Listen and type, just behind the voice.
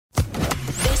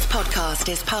podcast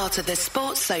is part of the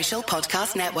Sports Social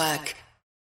Podcast Network.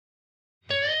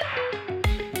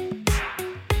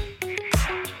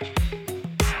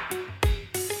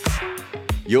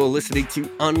 You're listening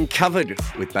to Uncovered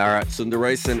with Bharat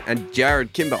Sundaresan and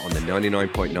Jared Kimber on the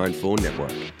 99.94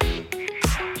 network.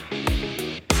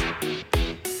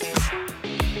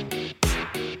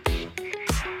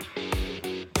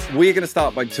 We're going to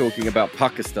start by talking about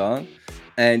Pakistan.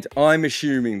 And I'm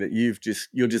assuming that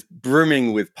you're just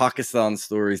brimming with Pakistan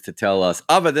stories to tell us,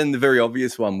 other than the very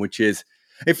obvious one, which is,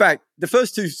 in fact, the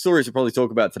first two stories we'll probably talk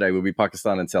about today will be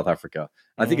Pakistan and South Africa.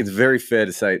 I think it's very fair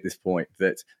to say at this point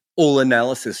that all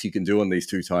analysis you can do on these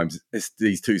two sides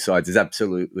is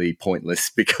absolutely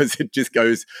pointless, because it just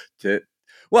goes to,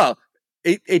 well,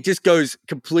 it just goes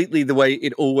completely the way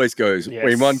it always goes. Yes.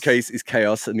 Where in one case is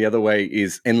chaos and the other way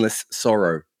is endless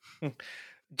sorrow.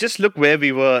 Just look where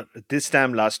we were this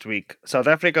time last week. South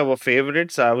Africa were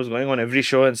favorites. I was going on every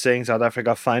show and saying South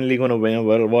Africa finally going to win a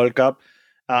World Cup.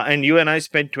 And you and I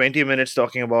spent 20 minutes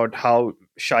talking about how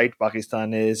shite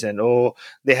Pakistan is, and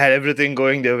they had everything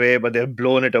going their way, but they've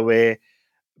blown it away.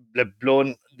 They're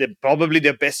probably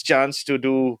their best chance to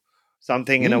do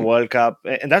something in a World Cup.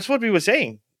 And that's what we were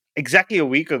saying exactly a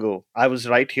week ago. I was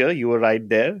right here. You were right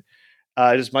there.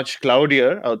 It is much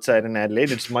cloudier outside in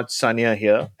Adelaide. It's much sunnier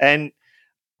here.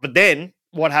 But then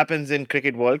what happens in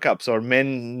cricket World Cups or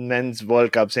men's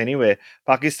World Cups anyway?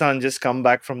 Pakistan just come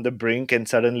back from the brink and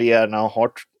suddenly are now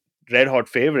red hot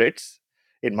favorites,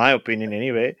 in my opinion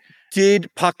anyway. Did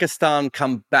Pakistan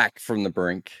come back from the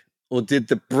brink, or did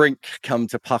the brink come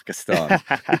to Pakistan?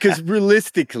 Because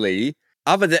realistically,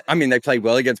 they played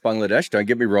well against Bangladesh, don't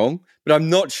get me wrong, but I'm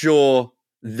not sure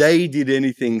they did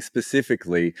anything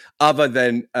specifically other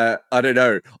than,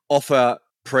 offer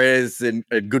prayers and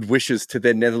good wishes to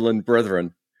their Netherlands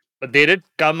brethren. But they did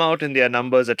come out in their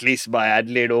numbers, at least by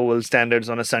Adelaide Oval standards,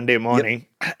 on a Sunday morning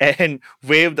and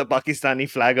wave the Pakistani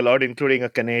flag a lot, including a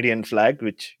Canadian flag,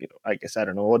 which, I guess I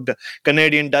don't know what the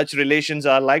Canadian-Dutch relations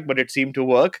are like, but it seemed to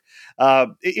work.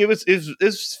 It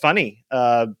was funny.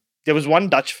 There was one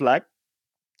Dutch flag,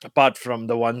 apart from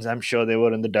the ones I'm sure they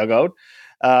were in the dugout.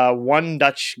 One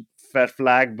Dutch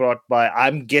flag brought by,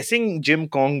 I'm guessing, Jim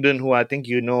Congdon, who I think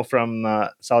you know from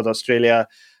South Australia.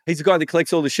 He's the guy that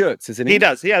collects all the shirts, isn't he? He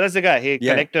does. Yeah, that's the guy. He's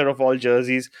collector of all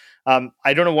jerseys.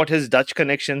 I don't know what his Dutch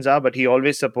connections are, but he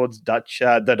always supports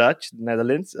the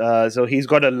Netherlands. So he's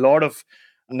got a lot of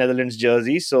Netherlands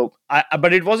jerseys.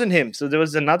 But it wasn't him. So there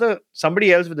was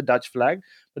somebody else with the Dutch flag.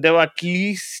 But there were at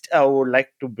least, I would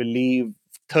like to believe,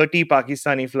 30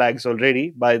 Pakistani flags already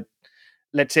by,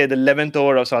 let's say, the 11th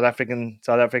over of South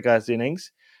Africa's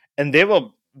innings. And they were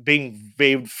being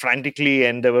waved frantically,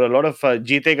 and there were a lot of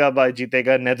Jeetega bhai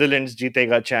Jeetega, Netherlands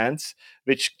Jeetega chants,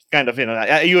 which kind of,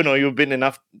 you've been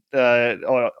enough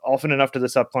or often enough to the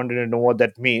subcontinent to know what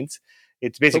that means.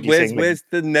 It's basically where's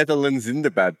the Netherlands in the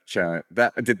bad chant?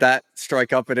 Did that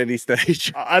strike up at any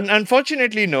stage?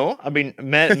 Unfortunately, no. I mean,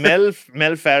 Mel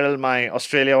Farrell, my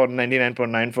Australia on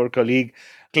 99.94 colleague,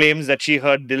 claims that she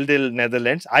heard Dil Dil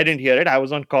Netherlands. I didn't hear it. I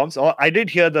was on comms. I did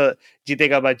hear the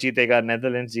Jeetega bhai Jeetega,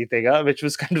 Netherlands Jeetega, which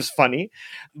was kind of funny.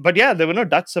 But yeah, there were no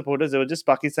Dutch supporters. There were just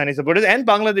Pakistani supporters and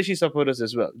Bangladeshi supporters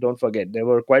as well. Don't forget, there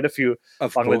were quite a few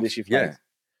Bangladeshi flags. Yeah.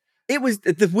 It was,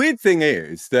 the weird thing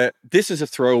is that this is a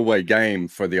throwaway game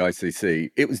for the ICC.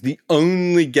 It was the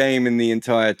only game in the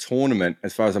entire tournament,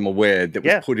 as far as I'm aware, that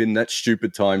was put in that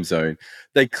stupid time zone.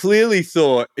 They clearly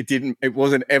thought it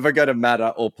wasn't ever going to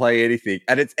matter or play anything.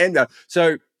 And it's ended.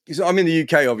 So I'm in the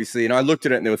UK, obviously, and I looked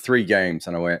at it and there were 3 games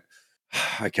and I went,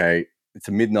 okay, it's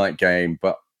a midnight game,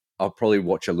 but I'll probably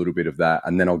watch a little bit of that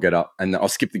and then I'll get up and I'll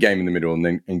skip the game in the middle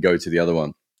and go to the other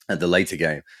one at the later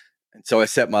game. And so I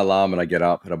set my alarm and I get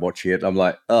up and I'm watching it. And I'm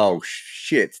like, oh,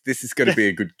 shit, this is going to be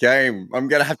a good game. I'm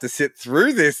going to have to sit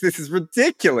through this. This is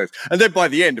ridiculous. And then by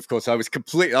the end, of course, I was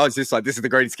just like, this is the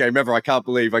greatest game ever. I can't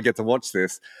believe I get to watch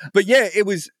this. But yeah, it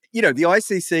was, the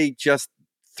ICC just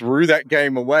threw that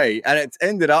game away. And it's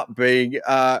ended up being,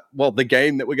 the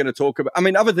game that we're going to talk about. I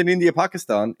mean, other than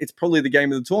India-Pakistan, it's probably the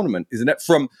game of the tournament, isn't it?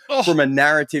 From a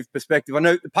narrative perspective. I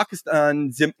know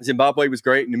Pakistan, Zimbabwe was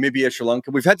great, Namibia, Sri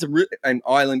Lanka. We've had some, and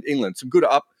Ireland, England, some good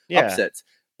upsets.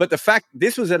 But the fact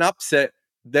this was an upset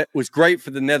that was great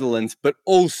for the Netherlands, but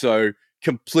also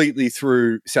completely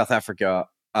threw South Africa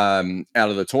out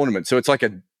of the tournament. So it's like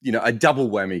a double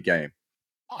whammy game.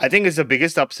 I think it's the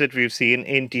biggest upset we've seen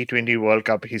in T20 World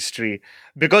Cup history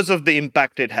because of the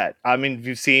impact it had. I mean,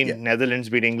 we've seen Netherlands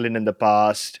beat England in the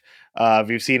past.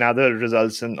 We've seen other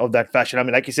results of that fashion. I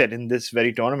mean, like you said, in this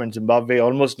very tournament, Zimbabwe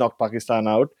almost knocked Pakistan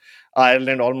out.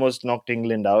 Ireland almost knocked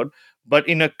England out. but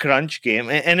in a crunch game.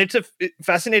 And it's a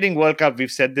fascinating World Cup.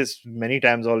 We've said this many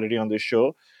times already on this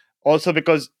show. Also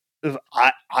because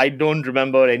I don't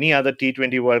remember any other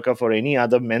T20 World Cup or any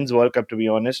other men's World Cup, to be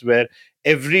honest, where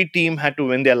every team had to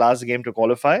win their last game to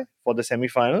qualify for the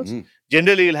semi-finals.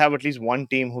 Generally, you'll have at least one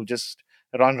team who just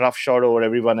run roughshod over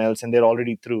everyone else and they're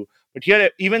already through. But here,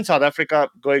 even South Africa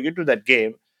going into that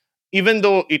game, even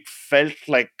though it felt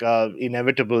like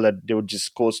inevitable that they would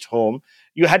just coast home,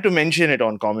 you had to mention it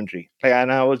on commentary.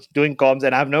 And I was doing comms,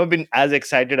 and I've never been as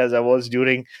excited as I was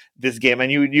during this game.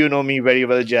 And you know me very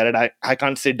well, Jared. I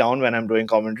can't sit down when I'm doing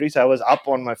commentary, so I was up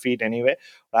on my feet anyway.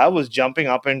 I was jumping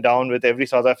up and down with every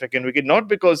South African wicket, not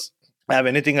because I have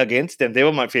anything against them. They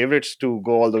were my favorites to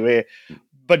go all the way.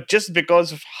 But just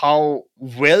because of how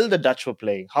well the Dutch were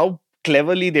playing, how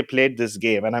cleverly they played this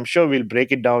game. And I'm sure we'll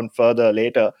break it down further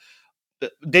later.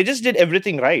 They just did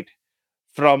everything right,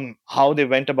 from how they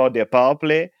went about their power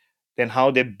play, then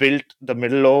how they built the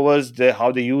middle overs,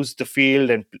 how they used the field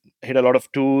and hit a lot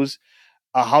of twos,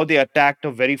 how they attacked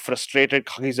a very frustrated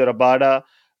Kagiso Rabada.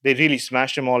 They really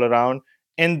smashed him all around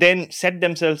and then set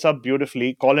themselves up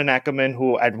beautifully. Colin Ackerman,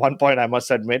 who at one point, I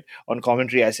must admit, on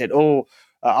commentary, I said,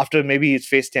 after maybe he's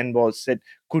faced 10 balls, said,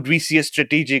 could we see a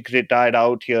strategic retired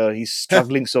out here? He's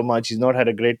struggling so much. He's not had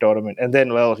a great tournament. And then,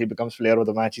 he becomes player of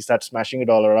the match. He starts smashing it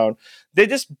all around. They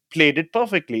just played it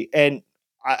perfectly. And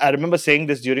I remember saying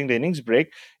this during the innings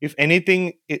break. If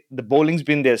anything, the bowling's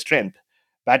been their strength.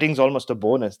 Batting's almost a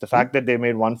bonus. The fact that they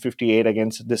made 158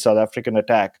 against the South African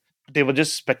attack, they were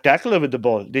just spectacular with the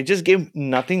ball. They just gave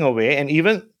nothing away. And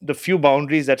even the few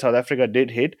boundaries that South Africa did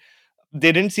hit,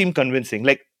 they didn't seem convincing.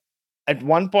 At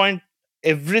one point,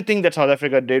 everything that South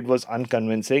Africa did was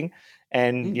unconvincing.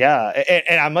 And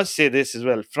and I must say this as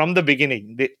well. From the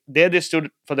beginning, they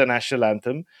stood for the national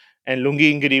anthem. And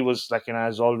Lungi Ngidi was,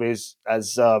 as always,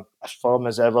 as firm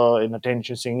as ever in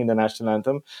attention singing the national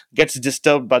anthem, gets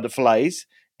disturbed by the flies.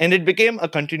 And it became a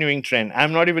continuing trend.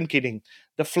 I'm not even kidding.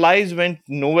 The flies went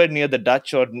nowhere near the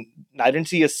Dutch, or I didn't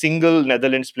see a single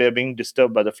Netherlands player being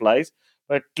disturbed by the flies.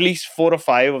 But at least 4 or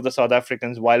 5 of the South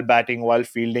Africans, while batting, while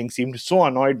fielding, seemed so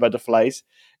annoyed by the flies.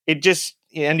 It just,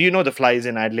 and the flies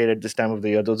in Adelaide at this time of the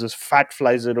year, those fat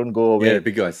flies that don't go away. Yeah,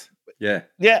 big guys. Yeah.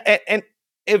 Yeah, and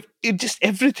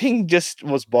everything just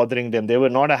was bothering them. They were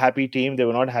not a happy team. They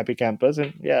were not happy campers.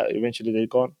 And eventually they're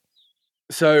gone.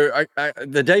 So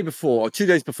the day before, or 2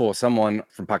 days before, someone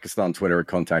from Pakistan Twitter had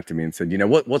contacted me and said,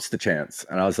 what's the chance?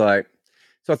 And I was like,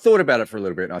 so I thought about it for a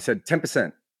little bit and I said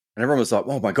 10%. And everyone was like,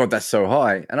 oh my God, that's so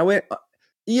high. And I went,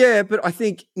 yeah, but I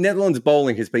think Netherlands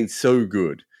bowling has been so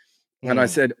good. And I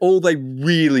said, all they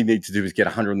really need to do is get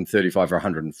 135 or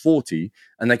 140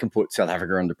 and they can put South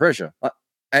Africa under pressure.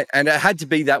 And it had to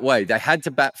be that way. They had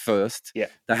to bat first. Yeah.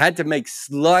 They had to make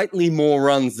slightly more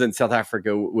runs than South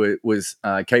Africa was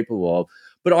capable of.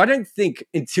 But I don't think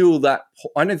until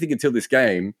this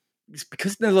game, it's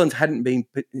because Netherlands hadn't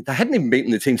even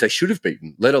beaten the teams they should have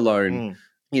beaten, let alone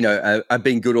have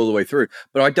been good all the way through.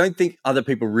 But I don't think other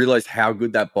people realized how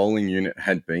good that bowling unit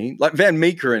had been. Like Van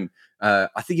Meekeren, I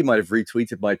think he might have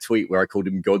retweeted my tweet where I called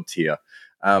him God tier.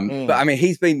 But I mean,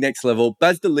 he's been next level.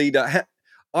 Baz the leader.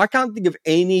 I can't think of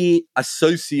any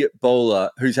associate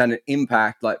bowler who's had an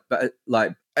impact like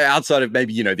outside of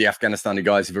maybe, the Afghanistani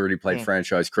guys who've already played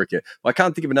franchise cricket. I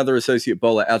can't think of another associate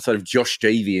bowler outside of Josh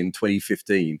Davey in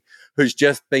 2015 who's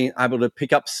just been able to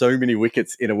pick up so many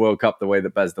wickets in a World Cup the way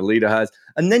that Baz the leader has.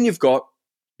 And then you've got,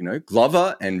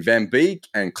 Glover and Van Beek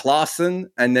and Klaassen,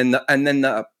 and then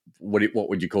the what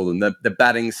would you call them? The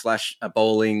batting /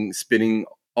 bowling spinning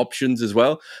options as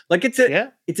well. It's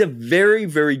a very,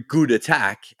 very good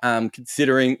attack,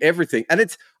 considering everything.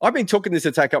 And I've been talking this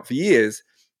attack up for years.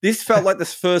 This felt like the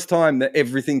first time that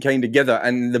everything came together.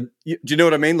 And do you know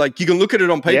what I mean? Like, you can look at it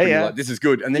on paper and you're like, this is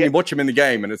good. And then you watch them in the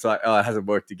game and it's like, oh, it hasn't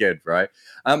worked again, right?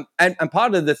 And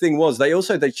part of the thing was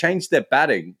they changed their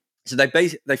batting. So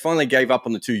they finally gave up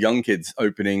on the 2 young kids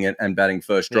opening and batting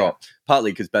first drop,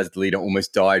 partly because Baz the leader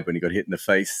almost died when he got hit in the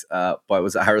face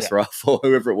was it Harris Ruff or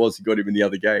whoever it was who got him in the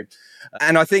other game.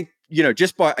 And I think,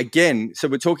 just by, again, so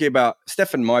we're talking about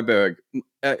Stefan Myburgh,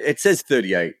 it says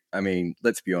 38. I mean,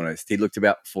 let's be honest, he looked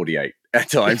about 48 at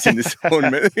times in this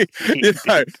tournament.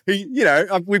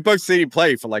 We've both seen him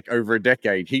play for over a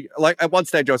decade. He at one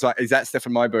stage I was like, is that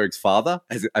Stefan Myburgh's father?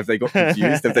 Have they got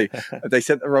confused? have they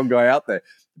sent the wrong guy out there?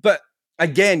 But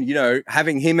again,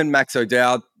 having him and Max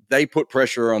O'Dowd, they put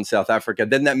pressure on South Africa.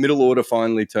 Then that middle order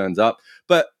finally turns up.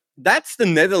 But that's the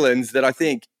Netherlands that I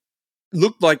think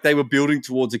looked like they were building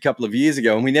towards a couple of years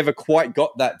ago, and we never quite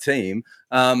got that team.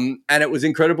 And it was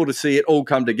incredible to see it all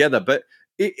come together. But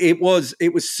it was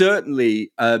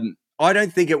certainly, I I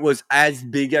don't think it was as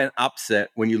big an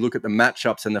upset when you look at the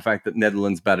matchups and the fact that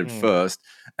Netherlands batted first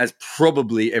as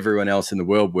probably everyone else in the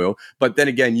world will. But then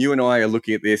again, you and I are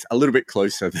looking at this a little bit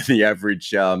closer than the average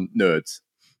nerds.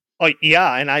 Oh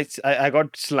yeah, and I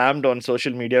got slammed on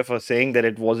social media for saying that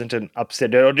it wasn't an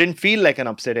upset or didn't feel like an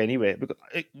upset anyway. Because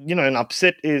an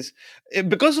upset is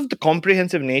because of the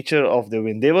comprehensive nature of the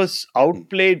win. They was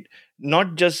outplayed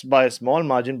not just by a small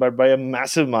margin, but by a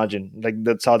massive margin, like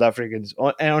the South Africans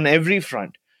on every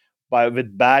front.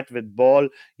 With bat, with ball.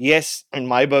 Yes, and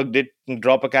Myburgh did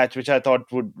drop a catch, which I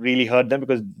thought would really hurt them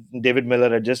because David Miller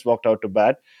had just walked out to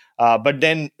bat. But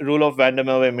then Roelof van der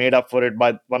Merwe made up for it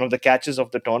by one of the catches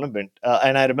of the tournament.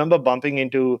 And I remember bumping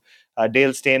into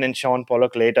Dale Steyn and Sean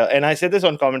Pollock later. And I said this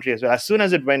on commentary as well. As soon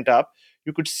as it went up,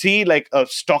 you could see like a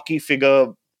stocky figure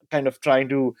kind of trying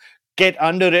to get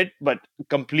under it, but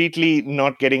completely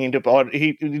not getting into, or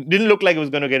he didn't look like he was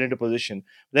going to get into position.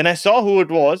 Then I saw who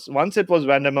it was. Once it was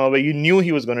van der Merwe, you knew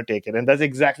he was going to take it. And that's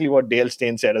exactly what Dale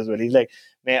Steyn said as well. He's like,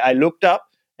 man, I looked up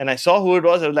and I saw who it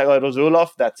was. I was like, oh, it was Roelof.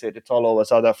 That's it. It's all over,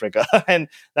 South Africa. And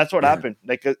that's what happened.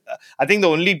 Like, I think the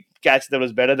only catch that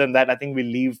was better than that, I think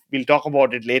we'll talk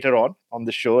about it later on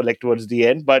the show, like towards the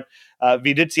end. But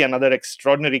we did see another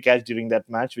extraordinary catch during that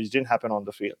match, which didn't happen on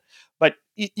the field. But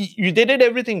they did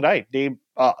everything right.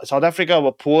 South Africa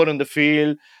were poor on the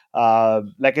field.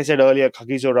 Like I said earlier,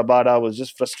 Kagiso Rabada was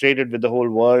just frustrated with the whole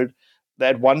world.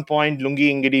 At one point,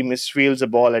 Lungi Ngidi misfields a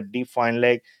ball at deep fine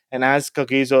leg. And as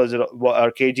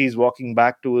KG is walking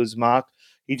back to his mark,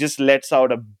 he just lets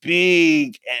out a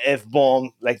big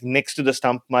F-bomb like next to the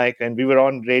stump mic. And we were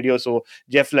on radio, so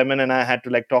Jeff Lemon and I had to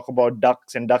like talk about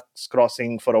ducks and ducks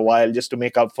crossing for a while just to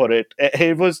make up for it.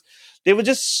 They were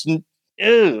just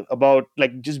ill about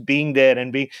like just being there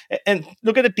and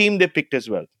look at the team they picked as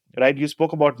well. Right, you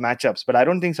spoke about matchups, but I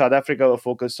don't think South Africa were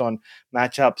focused on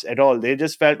matchups at all. They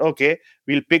just felt, okay,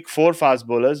 we'll pick 4 fast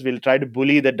bowlers, we'll try to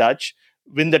bully the Dutch,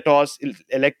 win the toss,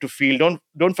 elect to field.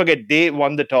 Don't forget they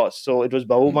won the toss, so it was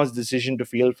Bauma's decision to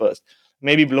field first.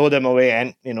 Maybe blow them away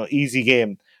and easy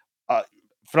game.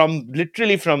 From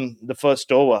the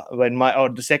first over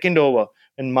the second over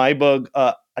when Myburgh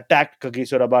attacked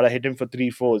Kagiso Rabada, hit him for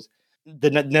 3 fours. The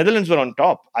Netherlands were on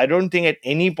top. I don't think at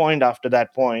any point after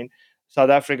that point South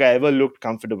Africa ever looked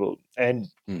comfortable, and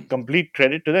complete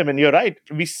credit to them. And you're right.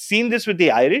 We've seen this with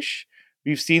the Irish.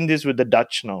 We've seen this with the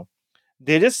Dutch now.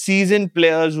 They're just seasoned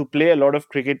players who play a lot of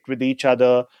cricket with each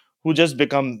other, who just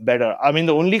become better. I mean,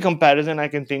 the only comparison I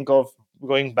can think of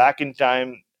going back in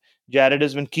time, Jared,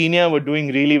 is when Kenya were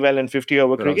doing really well in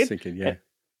 50-over cricket. I was thinking,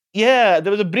 yeah,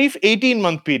 there was a brief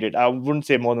 18-month period, I wouldn't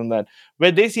say more than that,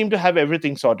 where they seemed to have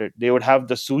everything sorted. They would have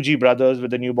the Suji brothers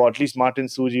with the new ball, at least Martin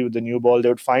Suji with the new ball. They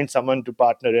would find someone to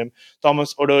partner him.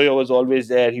 Thomas Odoyo was always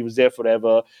there. He was there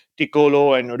forever.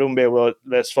 Tikolo and Odumbe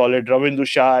were solid. Ravindu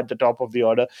Shah at the top of the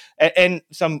order. And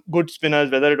some good spinners,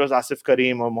 whether it was Asif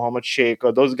Karim or Mohammad Sheikh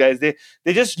or those guys, they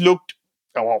just looked,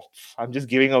 I'm just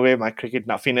giving away my cricket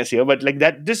nuffiness here, but like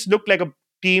that just looked like a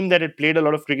team that had played a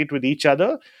lot of cricket with each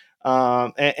other.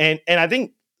 And I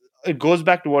think it goes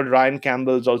back to what Ryan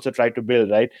Campbell's also tried to build,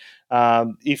 right?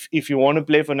 If you want to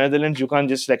play for Netherlands, you can't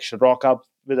just like rock up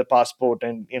with a passport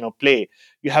and play.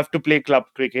 You have to play club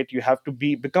cricket. You have to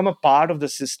become a part of the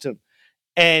system.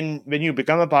 And when you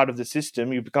become a part of the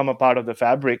system, you become a part of the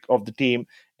fabric of the team,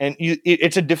 and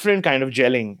it's a different kind of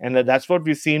gelling. And that's what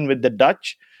we've seen with the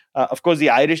Dutch. Of course, the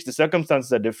Irish, the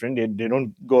circumstances are different. They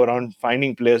don't go around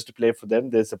finding players to play for them.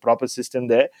 There's a proper system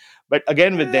there. But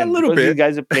again, with them, because these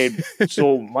guys have played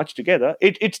so much together,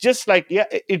 it's just like,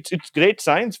 it's great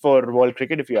signs for world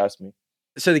cricket, if you ask me.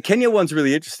 So the Kenya one's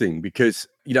really interesting because,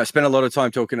 I spent a lot of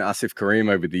time talking to Asif Karim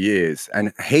over the years,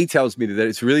 and he tells me that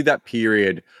it's really that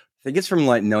period, I think it's from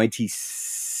like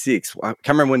 96. I can't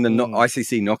remember when the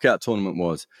ICC knockout tournament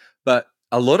was, but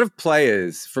a lot of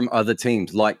players from other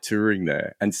teams liked touring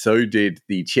there, and so did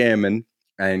the chairman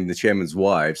and the chairman's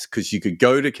wives, because you could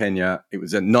go to Kenya. It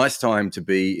was a nice time to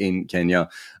be in Kenya,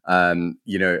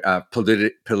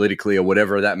 politically or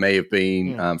whatever that may have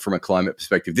been from a climate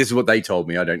perspective. This is what they told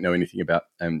me. I don't know anything about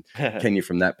Kenya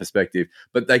from that perspective.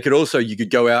 But you could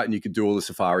go out and you could do all the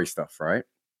safari stuff, right?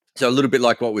 So a little bit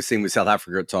like what we're seeing with South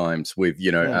Africa at times with,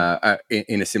 in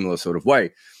a similar sort of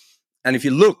way. And if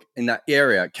you look in that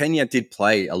area, Kenya did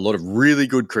play a lot of really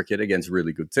good cricket against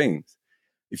really good teams.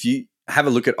 If you have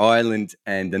a look at Ireland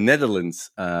and the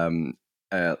Netherlands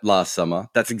last summer,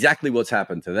 that's exactly what's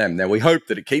happened to them. Now, we hope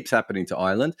that it keeps happening to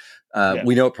Ireland.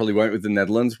 We know it probably won't with the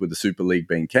Netherlands, with the Super League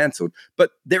being cancelled. But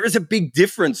there is a big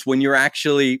difference when you're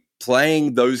actually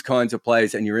playing those kinds of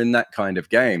players and you're in that kind of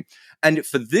game. And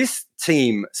for this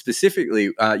team specifically,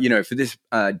 for this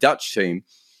Dutch team,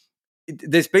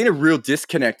 there's been a real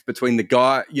disconnect between the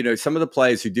guy, some of the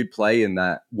players who did play in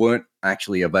that weren't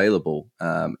actually available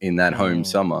in that home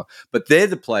summer, but they're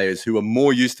the players who are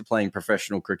more used to playing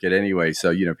professional cricket anyway.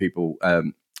 So, people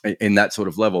in that sort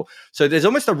of level. So there's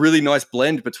almost a really nice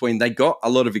blend between they got a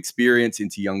lot of experience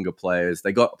into younger players.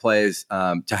 They got players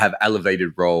to have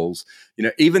elevated roles.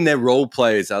 Even their role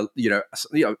players are,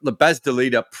 Baz de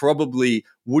Leede probably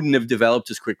wouldn't have developed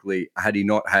as quickly had he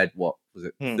not had,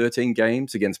 13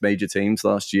 games against major teams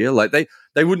last year. Like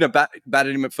they wouldn't have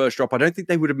batted him at first drop. I don't think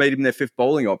they would have made him their fifth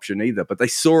bowling option either, but they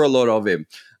saw a lot of him.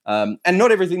 And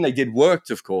not everything they did worked,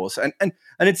 of course. And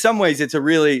in some ways, it's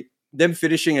them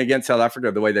finishing against South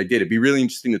Africa the way they did. It'd be really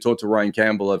interesting to talk to Ryan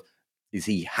Campbell of, is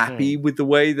he happy with the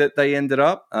way that they ended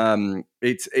up? But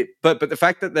the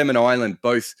fact that them and Ireland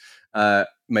both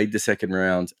made the second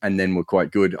round and then were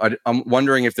quite good, I'm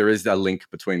wondering if there is a link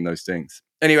between those things.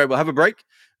 Anyway, we'll have a break.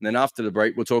 And then after the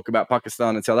break, we'll talk about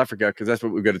Pakistan and South Africa, because that's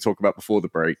what we're going to talk about before the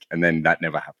break. And then that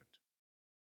never happened.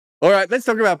 All right, let's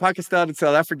talk about Pakistan and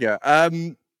South Africa.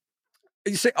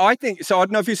 You see, I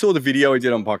don't know if you saw the video I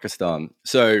did on Pakistan.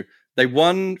 So they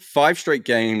won 5 straight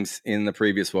games in the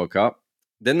previous World Cup.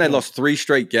 Then they lost 3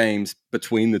 straight games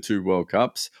between the 2 World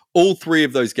Cups. All 3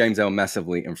 of those games they were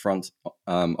massively in front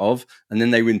of, and then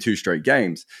they win 2 straight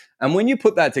games. And when you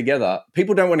put that together,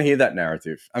 people don't want to hear that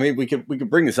narrative. I mean, we could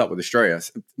bring this up with Australia.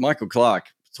 Michael Clarke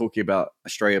talking about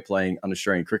Australia playing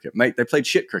un-Australian cricket. Mate, they played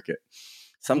shit cricket.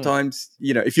 Sometimes,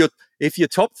 if your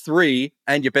top 3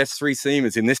 and your best 3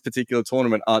 seamers in this particular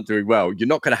tournament aren't doing well, you're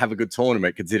not going to have a good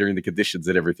tournament considering the conditions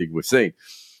and everything we've seen.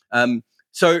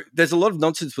 So there's a lot of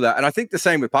nonsense for that. And I think the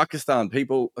same with Pakistan.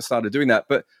 People started doing that.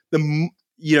 But,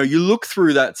 you look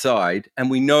through that side and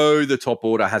we know the top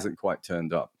order hasn't quite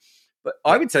turned up. But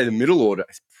I would say the middle order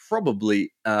has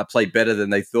probably played better than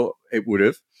they thought it would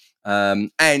have. And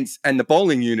the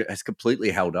bowling unit has completely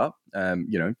held up.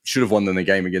 Should have won them the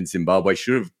game against Zimbabwe.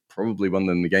 Should have probably won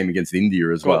them the game against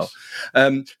India as well.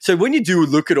 So when you do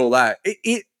look at all that,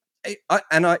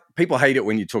 people hate it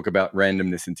when you talk about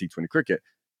randomness in T20 cricket.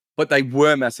 But they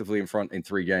were massively in front in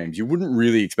 3 games. You wouldn't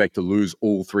really expect to lose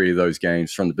all 3 of those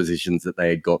games from the positions that they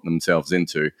had gotten themselves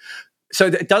into. So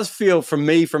it does feel, from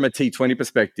me, from a T20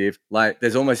 perspective, like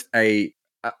there's almost a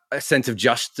sense of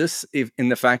justice in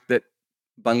the fact that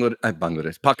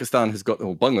Pakistan has got,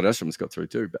 or Bangladesh almost got through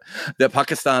too, but that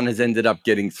Pakistan has ended up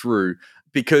getting through,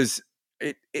 because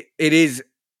it is,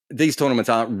 these tournaments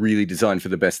aren't really designed for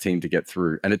the best team to get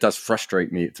through. And it does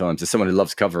frustrate me at times as someone who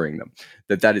loves covering them,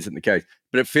 that isn't the case.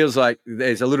 But it feels like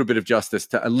there's a little bit of justice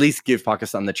to at least give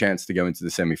Pakistan the chance to go into the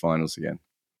semi-finals again.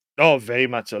 Oh, very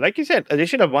much so. Like you said, they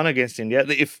should have won against India.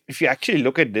 If you actually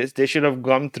look at this, they should have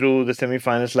gone through the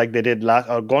semi-finals like they did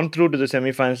gone through to the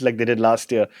semi-finals like they did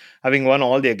last year, having won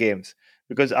all their games.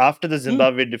 Because after the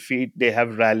Zimbabwe defeat, they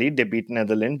have rallied. They beat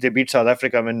Netherlands. They beat South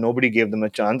Africa when nobody gave them a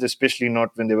chance, especially not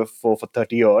when they were 4 for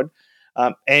 30 odd.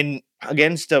 And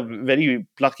against a very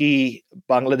plucky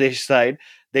Bangladesh side,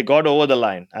 they got over the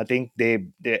line. I think they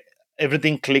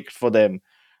everything clicked for them.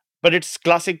 But it's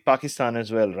classic Pakistan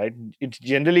as well, right? It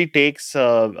generally takes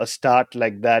a start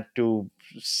like that to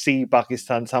see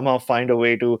Pakistan somehow find a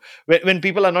way to, when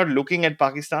people are not looking at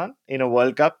Pakistan in a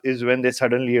World Cup, is when they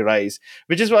suddenly rise,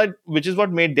 which is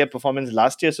what made their performance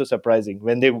last year so surprising,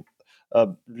 when they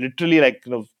literally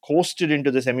coasted into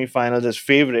the semi-finals as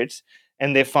favorites,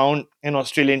 and they found an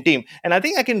Australian team. And I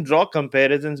think I can draw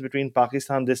comparisons between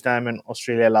Pakistan this time and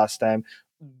Australia last time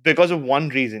because of one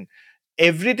reason.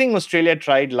 Everything Australia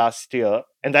tried last year,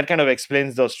 and that kind of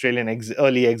explains the Australian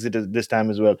early exit this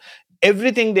time as well.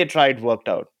 Everything they tried worked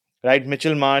out, right?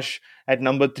 Mitchell Marsh at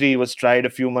number 3 was tried a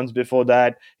few months before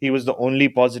that. He was the only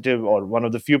positive, or one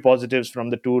of the few positives from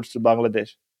the tours to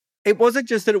Bangladesh. It wasn't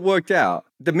just that it worked out.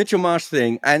 The Mitchell Marsh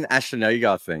thing and Ashton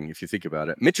Agar thing, if you think about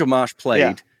it. Mitchell Marsh played.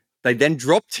 Yeah. They then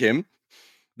dropped him.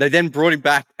 They then brought him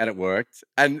back and it worked.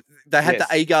 And they had the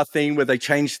Agar thing where they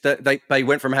changed they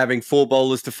went from having 4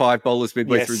 bowlers to 5 bowlers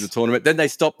midway through the tournament. Then they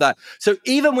stopped that. So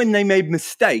even when they made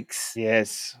mistakes,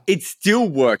 it still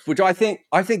worked, which I think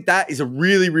that is a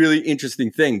really, really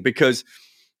interesting thing, because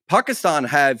Pakistan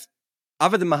have,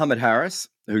 other than Mohammad Haris,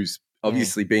 who's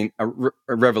obviously been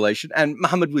a revelation, and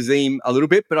Mohammad Waseem a little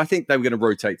bit, but I think they were going to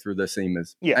rotate through their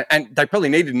seamers. Yeah. And they probably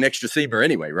needed an extra seamer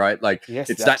anyway, right? Like,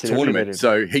 it's that tournament.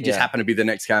 So he just happened to be the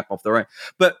next cap off the rank.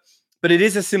 But it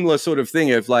is a similar sort of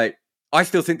thing of like, I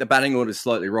still think the batting order is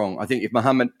slightly wrong. I think if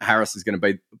Mohammad Haris is going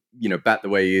to bat the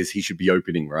way he is, he should be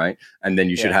opening, right? And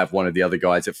then you should have one of the other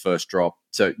guys at first drop.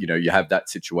 So, you have that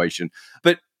situation.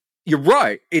 But you're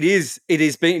right. It is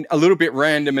been a little bit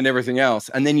random and everything else.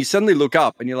 And then you suddenly look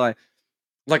up and you're like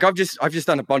I've just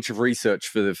done a bunch of research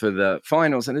for the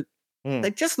finals, and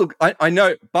They just look. I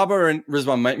know Babar and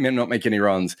Rizwan may not make any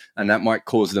runs, and that might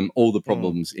cause them all the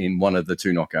problems in one of the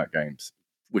 2 knockout games,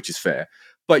 which is fair.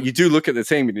 But you do look at the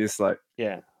team, and it's like,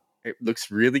 it looks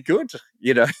really good,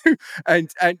 and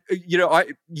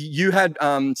you had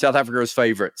South Africa as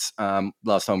favourites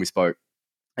last time we spoke,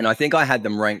 and I think I had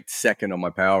them ranked second on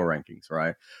my power rankings,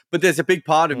 right? But there's a big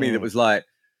part of me that was like,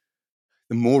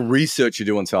 the more research you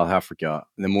do on South Africa,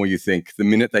 the more you think the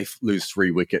minute they lose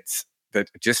 3 wickets, that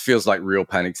just feels like real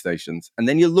panic stations. And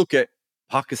then you look at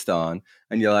Pakistan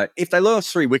and you're like, if they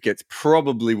lost 3 wickets,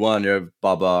 probably one of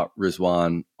Babar,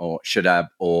 Rizwan, or Shadab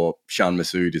or Shan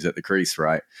Masood is at the crease,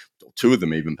 right? Or 2 of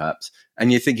them even perhaps.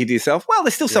 And you're thinking to yourself, well,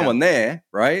 there's still someone there,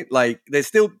 right? Like there's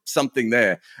still something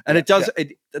there. And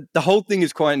the whole thing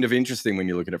is kind of interesting when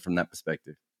you look at it from that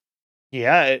perspective.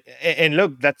 Yeah, and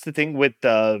look, that's the thing with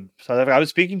South Africa. I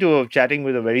was chatting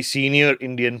with a very senior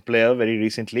Indian player very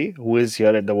recently who is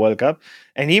here at the World Cup,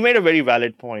 and he made a very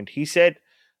valid point. He said,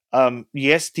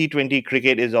 yes, T20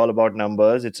 cricket is all about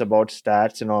numbers, it's about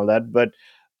stats and all that, but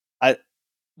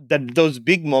those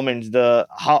big moments,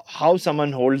 how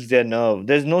someone holds their nerve,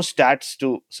 there's no stats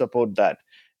to support that.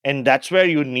 And that's where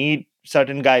you need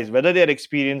certain guys, whether they're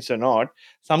experienced or not.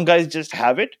 Some guys just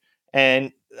have it,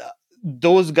 and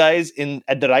those guys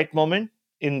at the right moment,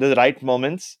 in the right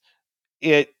moments,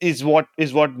 is what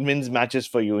wins matches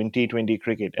for you in T20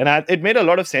 cricket. And it made a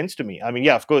lot of sense to me. I mean,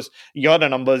 yeah, of course, you're a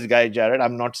numbers guy, Jared.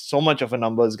 I'm not so much of a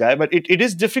numbers guy, but it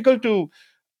is difficult to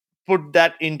put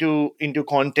that into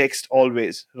context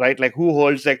always, right? Like who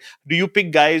holds, like, do you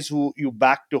pick guys who you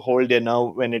back to hold their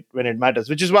nerve when it matters?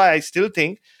 Which is why I still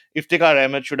think Iftikhar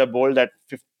Ahmed should have bowled that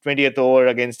 20th over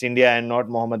against India and not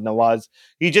Mohammad Nawaz.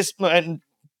 And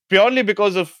purely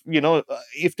because of,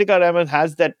 Iftikhar Ahmed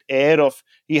has that air of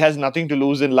he has nothing to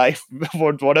lose in life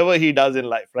for whatever he does in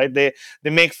life, right? They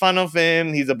make fun of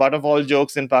him. He's a butt of all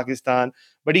jokes in Pakistan,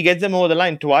 but he gets them over the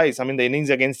line twice. I mean, the innings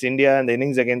against India and the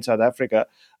innings against South Africa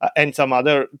and some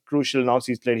other crucial knocks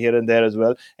he's played here and there as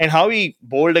well. And how he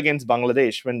bowled against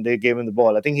Bangladesh when they gave him the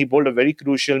ball. I think he bowled a very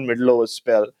crucial middle over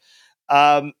spell.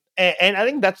 And I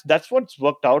think that's what's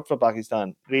worked out for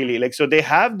Pakistan, really. Like, so they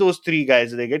have those 3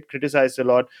 guys. They get criticized a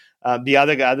lot. The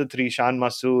other 3, Shan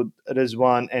Masood,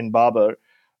 Rizwan, and Babar.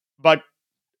 But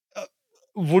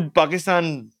would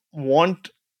Pakistan want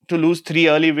to lose 3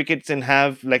 early wickets and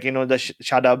have, like, the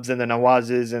Shadabs and the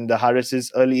Nawazes and the Harises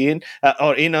early in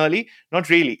early? Not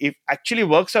really. It actually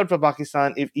works out for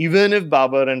Pakistan even if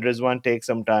Babar and Rizwan take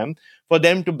some time for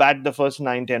them to bat the first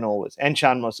 9-10 overs, and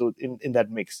Shan Masood in that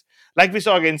mix, like we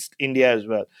saw against India as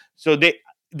well. So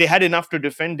they had enough to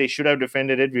defend. They should have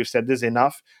defended it. We've said this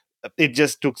enough. It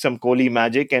just took some Kohli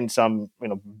magic and some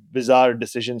bizarre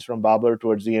decisions from Babar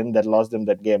towards the end that lost them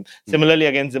that game. Similarly,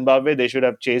 against Zimbabwe, they should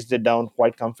have chased it down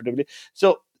quite comfortably.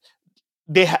 So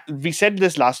we said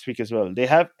this last week as well. They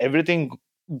have everything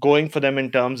going for them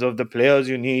in terms of the players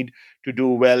you need to do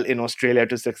well in Australia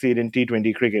to succeed in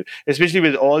T20 cricket, especially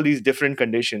with all these different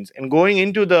conditions. And going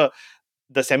into the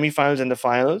semi-finals and the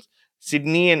finals,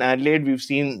 Sydney and Adelaide, we've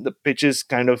seen the pitches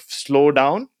kind of slow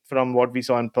down from what we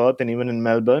saw in Perth and even in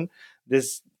Melbourne.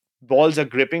 This balls are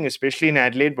gripping, especially in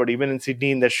Adelaide, but even in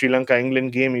Sydney in the Sri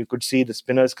Lanka-England game, you could see the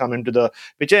spinners come into the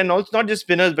pitch. And also not just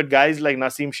spinners, but guys like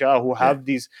Naseem Shah who have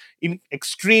these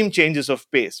extreme changes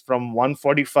of pace from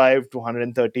 145 to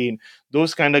 113.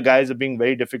 Those kind of guys are being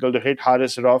very difficult to hit.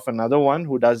 Haris Rauf, another one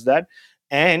who does that.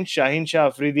 And Shaheen Shah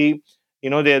Afridi,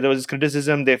 there was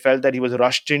criticism. They felt that he was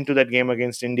rushed into that game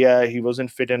against India. He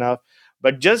wasn't fit enough.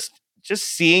 But just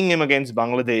seeing him against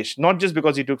Bangladesh, not just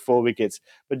because he took 4 wickets,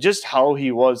 but just how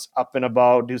he was up and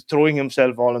about, he was throwing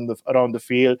himself all around the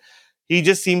field. He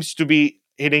just seems to be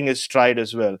hitting his stride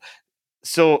as well.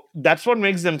 So that's what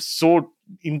makes them so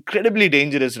incredibly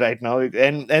dangerous right now.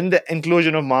 And the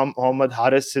inclusion of Mohammad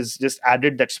Haris has just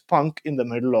added that spunk in the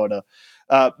middle order.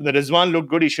 The Rizwan looked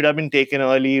good. He should have been taken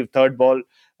early. 3rd ball,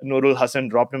 Nurul Hassan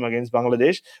dropped him against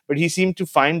Bangladesh, but he seemed to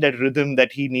find that rhythm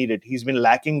that he needed. He's been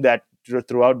lacking that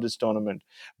throughout this tournament.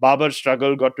 Babar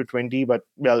struggled, got to 20, but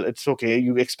well, it's okay.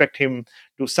 You expect him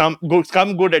to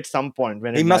come good at some point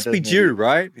when he must be due,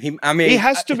 right? He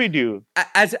has to be due.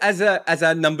 As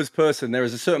a numbers person, there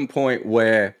is a certain point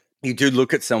where you do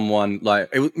look at someone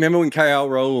like, remember when KL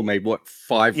Rahul made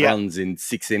 5 runs in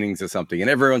 6 innings or something, and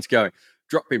everyone's going,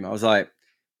 drop him. I was like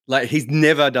he's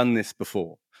never done this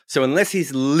before. So unless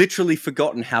he's literally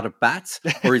forgotten how to bat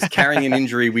or is carrying an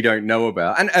injury we don't know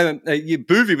about. And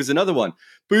Bhuvi was another one.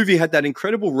 Bhuvi had that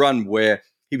incredible run where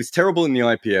he was terrible in the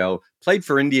IPL, played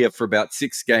for India for about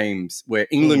 6 games where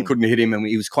England couldn't hit him and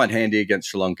he was quite handy against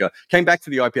Sri Lanka. Came back to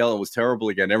the IPL and was terrible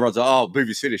again. Everyone's like, oh,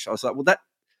 Bhuvi's finished. I was like, well, that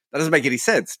doesn't make any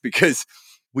sense because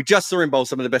We just saw him bowl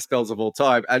some of the best spells of all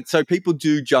time. And so people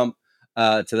do jump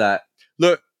to that.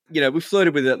 Look, we've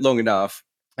flirted with it long enough.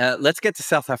 Let's get to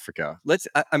South Africa.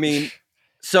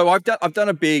 So I've done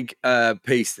a big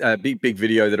piece, big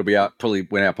video that'll be out probably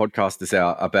when our podcast is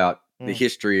out about the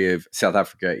history of South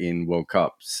Africa in World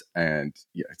Cups. And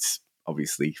it's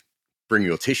obviously bring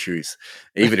your tissues,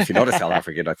 even if you're not a South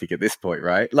African, I think at this point,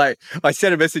 right? Like I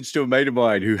sent a message to a mate of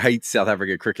mine who hates South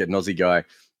Africa cricket, an Aussie guy.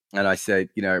 And I said,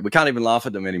 we can't even laugh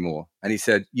at them anymore. And he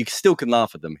said, you still can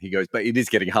laugh at them. He goes, but it is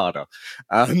getting harder.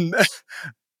 I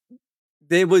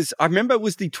remember it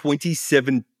was the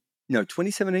 2017 or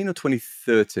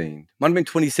 2013. Might have been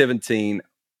 2017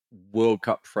 World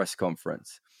Cup press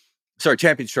conference. Sorry,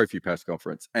 Champions Trophy press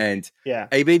conference. And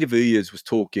AB de Villiers was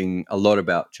talking a lot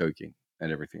about choking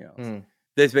and everything else.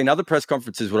 There's been other press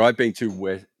conferences where I've been to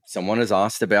where someone has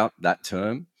asked about that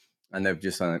term and they've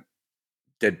just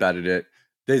dead batted it.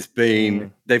 There's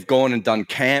been, they've gone and done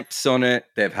camps on it.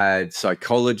 They've had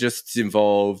psychologists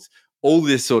involved, all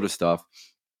this sort of stuff.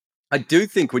 I do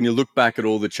think when you look back at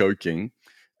all the choking,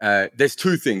 there's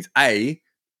two things. A,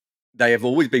 they have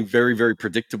always been very, very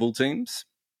predictable teams,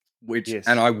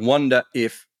 and I wonder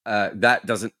if that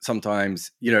doesn't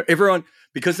sometimes, everyone,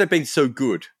 because they've been so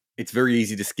good, it's very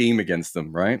easy to scheme against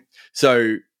them, right?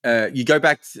 So you go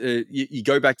back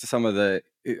to some of the,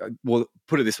 well,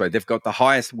 put it this way, they've got the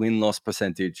highest win-loss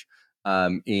percentage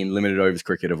in limited overs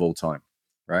cricket of all time,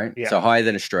 right? Yeah. So higher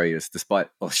than Australia's, despite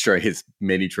Australia's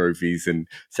many trophies and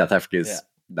South Africa's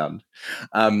none.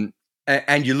 And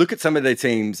you look at some of their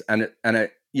teams, and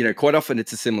quite often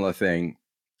it's a similar thing.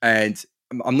 And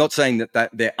I'm not saying that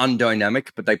they're undynamic,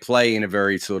 but they play in a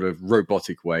very sort of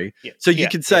robotic way. Yeah. So you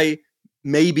could say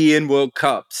maybe in World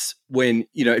Cups, when,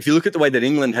 if you look at the way that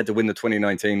England had to win the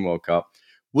 2019 World Cup,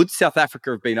 would South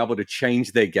Africa have been able to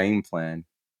change their game plan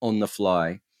on the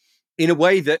fly in a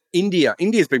way that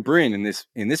India's been brilliant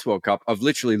in this World Cup of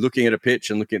literally looking at a pitch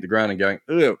and looking at the ground and going,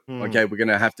 okay, we're going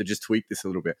to have to just tweak this a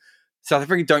little bit. South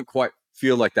Africa don't quite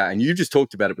feel like that. And you just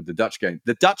talked about it with the Dutch game.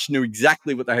 The Dutch knew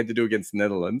exactly what they had to do against the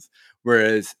Netherlands,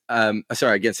 against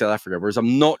South Africa. Whereas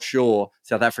I'm not sure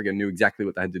South Africa knew exactly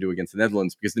what they had to do against the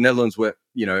Netherlands, because the Netherlands were,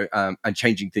 and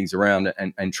changing things around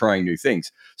and trying new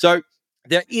things. So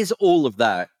there is all of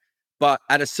that. But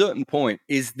at a certain point,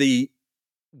 is the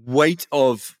weight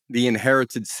of the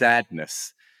inherited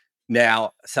sadness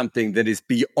now something that is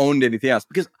beyond anything else?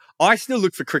 Because I still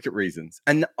look for cricket reasons.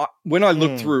 And when I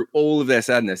look through all of their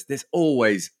sadness, there's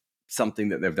always something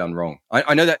that they've done wrong.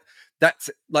 I know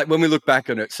that's like when we look back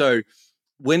on it. So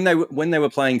when they were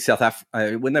playing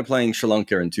when they're playing Sri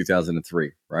Lanka in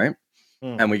 2003, right?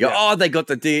 And we go, they got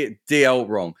the DL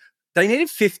wrong. They needed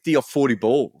 50 or 40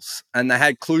 balls, and they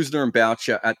had Klusner and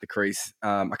Boucher at the crease.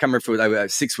 I can't remember if they were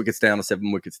 6 wickets down or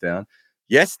 7 wickets down.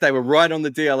 Yes, they were right on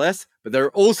the DLS, but they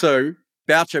were also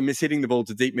Boucher mishitting the ball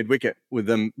to deep mid-wicket with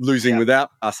them losing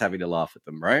without us having to laugh at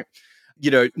them, right?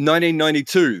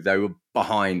 1992, they were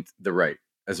behind the rate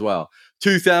as well.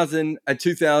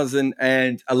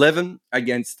 2011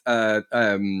 against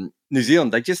New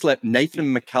Zealand, they just let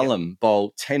Nathan McCullum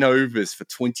bowl 10 overs for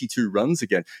 22 runs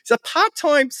again. It's a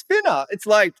part-time spinner. It's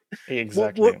like,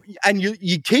 exactly. And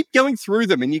you keep going through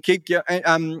them, and you keep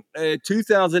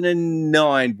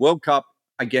 2009 World Cup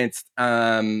against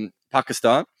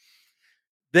Pakistan.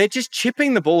 They're just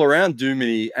chipping the ball around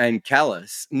Duminy and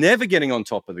Callis, never getting on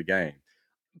top of the game.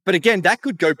 But again, that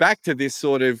could go back to this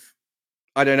sort of,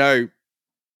 I don't know,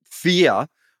 fear.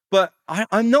 But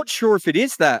I'm not sure if it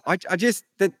is that. I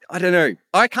don't know.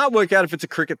 I can't work out if it's a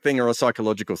cricket thing or a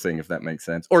psychological thing, if that makes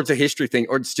sense. Or it's a history thing,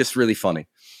 or it's just really funny.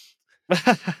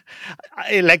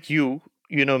 Like you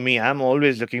know me, I'm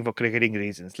always looking for cricketing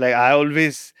reasons. Like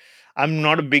I'm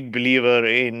not a big believer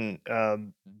in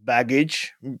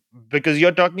baggage, because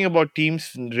you're talking about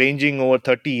teams ranging over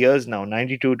 30 years now,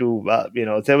 92 to,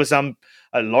 there were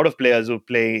a lot of players who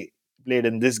played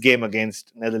in this game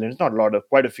against Netherlands, not a lot of,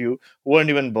 quite a few, who weren't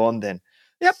even born then.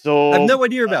 Yep. So I have no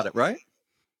idea about it, right?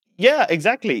 Yeah,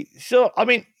 exactly. So, I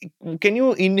mean, can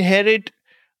you inherit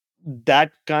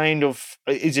that kind of,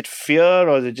 is it fear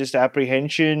or is it just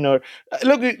apprehension? Or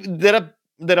look, there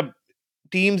are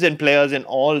teams and players in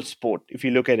all sport, if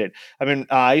you look at it. I mean,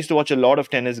 I used to watch a lot of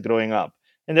tennis growing up,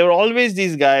 and there were always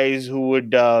these guys who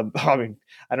would, I don't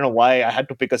know why I had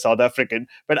to pick a South African,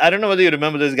 but I don't know whether you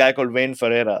remember this guy called Wayne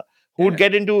Ferreira, who would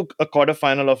get into a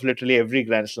quarterfinal of literally every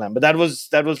Grand Slam. But that was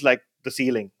like the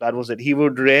ceiling. That was it. He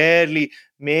would rarely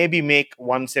maybe make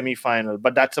one semi-final,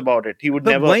 but that's about it. He would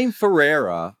never. Wayne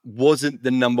Ferreira wasn't the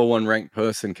number one ranked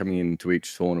person coming into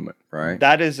each tournament, right?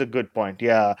 That is a good point.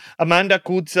 Yeah. Amanda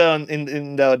Coetzer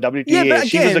in the WTA,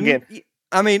 she was again.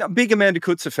 I mean, I'm a big Amanda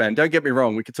Coetzer fan. Don't get me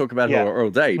wrong. We could talk about her all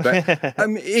day. But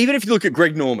even if you look at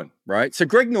Greg Norman, right? So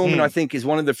Greg Norman, I think, is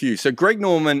one of the few. So Greg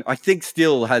Norman, I think,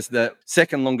 still has the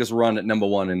second longest run at number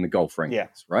one in the golf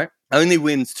rankings, right? Only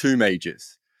wins 2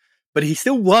 majors. But he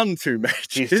still won 2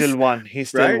 matches. He still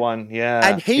won. Yeah.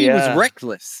 And he was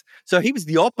reckless. So he was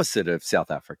the opposite of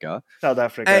South Africa.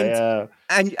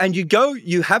 And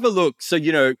you have a look. So,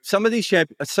 some of these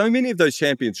so many of those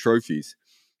Champions trophies,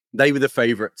 they were the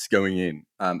favorites going in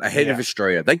ahead of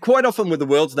Australia. They quite often were the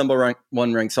world's number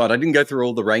one ranked side. I didn't go through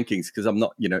all the rankings because I'm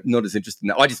not, not as interested in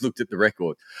that. I just looked at the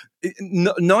record.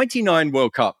 99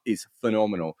 World Cup is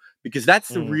phenomenal because that's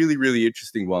the really, really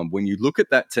interesting one. When you look at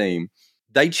that team,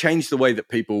 they changed the way that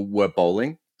people were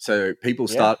bowling. So people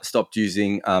stopped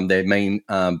using their main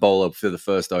bowler for the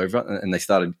first over, and they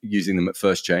started using them at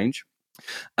first change.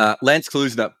 Lance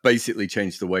Klusener basically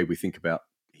changed the way we think about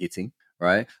hitting,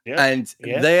 right? Yeah. And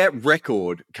their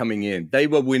record coming in, they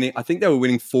were winning. I think they were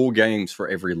winning 4 games for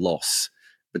every loss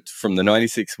from the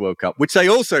 96 World Cup, which they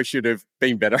also should have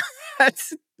been better at.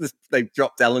 They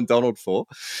dropped Alan Donald for.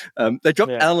 They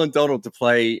dropped Alan Donald to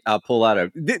play Paul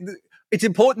Adams. It's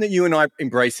important that you and I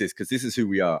embrace this because this is who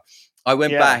we are. I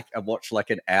went back and watched like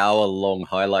an hour-long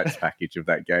highlights package of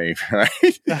that game,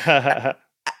 right?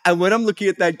 And when I'm looking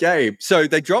at that game, so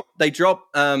they drop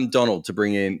Donald to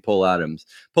bring in Paul Adams.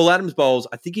 Paul Adams bowls,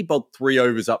 I think he bowled 3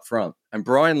 overs up front, and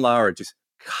Brian Lara just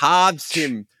carves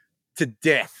him to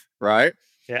death, right?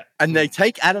 Yeah. And they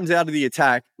take Adams out of the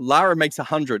attack. Lara makes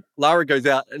 100. Lara goes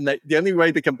out, and the only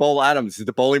way they can bowl Adams is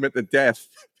to bowl him at the death.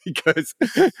 Because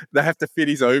they have to fit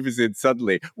his overs in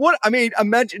suddenly.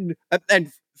 Imagine,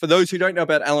 and for those who don't know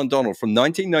about Alan Donald, from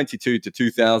 1992 to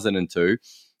 2002,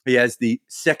 he has the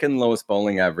second lowest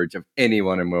bowling average of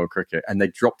anyone in world cricket, and they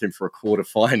dropped him for a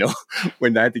quarterfinal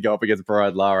when they had to go up against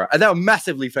Brian Lara, and they were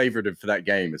massively favoured for that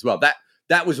game as well.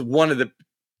 That was one of the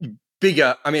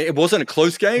bigger. I mean, it wasn't a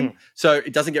close game, so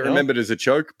it doesn't get remembered as a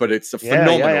choke, but it's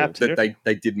phenomenal that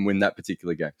they didn't win that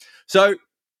particular game. So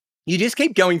you just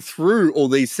keep going through all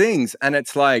these things, and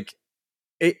it's like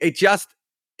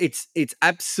it's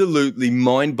absolutely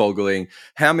mind-boggling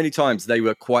how many times they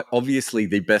were quite obviously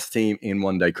the best team in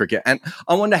one-day cricket. And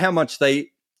I wonder how much I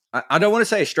don't want to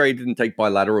say Australia didn't take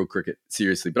bilateral cricket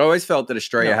seriously, but I always felt that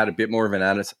Australia had a bit more of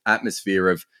an atmosphere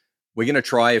of we're going to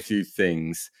try a few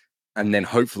things, and then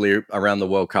hopefully around the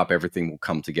World Cup everything will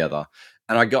come together.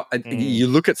 And you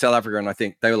look at South Africa and I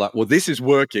think they were like, well, this is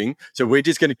working. So we're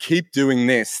just going to keep doing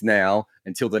this now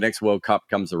until the next World Cup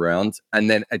comes around. And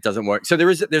then it doesn't work. So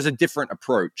there's a different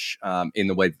approach in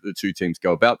the way that the two teams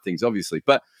go about things, obviously.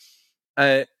 But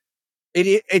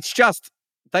it's just,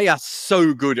 they are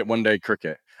so good at one-day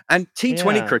cricket. And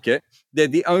T20 cricket,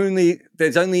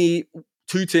 there's only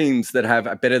 2 teams that have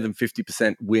a better than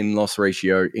 50% win-loss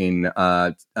ratio in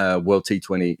World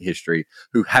T20 history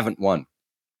who haven't won.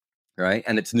 Right.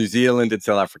 And it's New Zealand and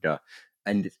South Africa.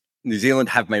 And New Zealand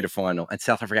have made a final and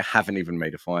South Africa haven't even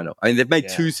made a final. I mean, they've made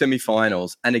 2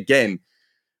 semi-finals. And again,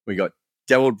 we got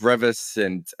Daryl Brevis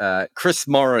and Chris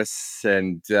Morris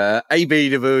and AB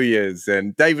de Villiers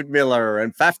and David Miller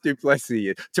and Faf du Plessis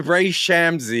and Tabraiz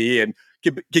Shamsi and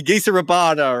Kagiso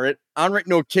Rabada and Anrich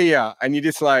Nortje. And you're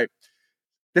just like,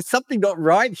 there's something not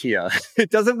right here.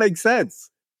 It doesn't make sense.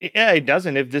 Yeah, it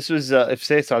doesn't. If this was, if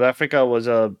say South Africa was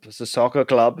a soccer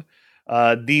club,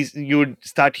 you would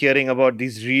start hearing about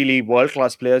these really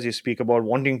world-class players you speak about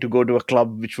wanting to go to a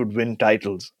club which would win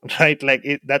titles, right? Like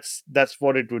that's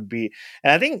what it would be.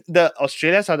 And I think the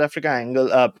Australia-South Africa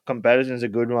angle comparison is a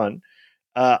good one.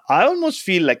 I almost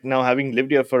feel like now, having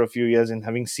lived here for a few years and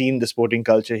having seen the sporting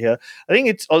culture here, I think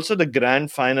it's also the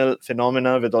grand final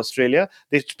phenomena with Australia.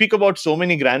 They speak about so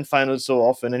many grand finals so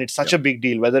often, and it's such a big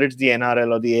deal, whether it's the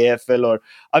NRL or the AFL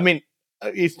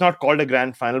it's not called a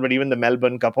grand final, but even the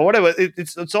Melbourne Cup or whatever.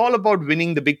 It's all about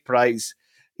winning the big prize.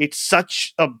 It's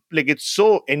such it's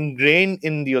so ingrained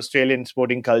in the Australian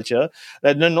sporting culture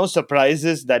that there are no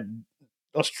surprises that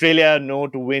Australia know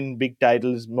to win big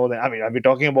titles more than, I'll be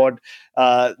talking about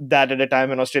that at a time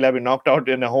when Australia have been knocked out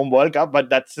in a home World Cup,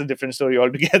 but that's a different story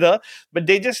altogether. But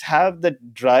they just have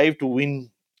that drive to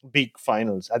win big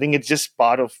finals. I think it's just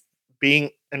part of being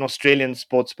an Australian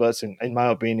sports person, in my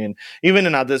opinion, even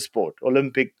in other sport,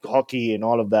 Olympic hockey and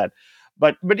all of that.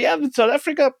 But yeah, with South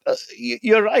Africa,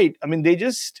 you're right. I mean, they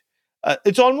just,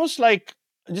 it's almost like,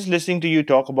 just listening to you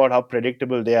talk about how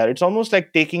predictable they are, it's almost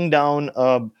like taking down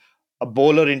a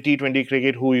bowler in T20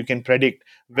 cricket who you can predict.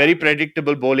 Very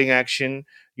predictable bowling action.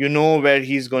 You know where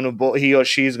he or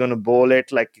she is going to bowl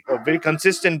it, like a very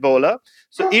consistent bowler.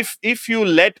 So if you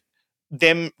let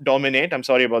them dominate, I'm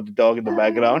sorry about the dog in the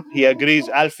background. He agrees.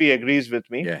 Alfie agrees with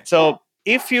me. Yeah. So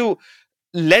if you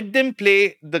let them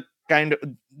play the kind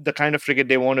of cricket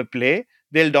they want to play.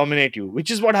 They'll dominate you, which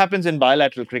is what happens in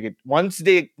bilateral cricket. Once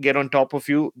they get on top of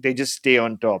you, they just stay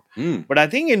on top. But I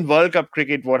think in World Cup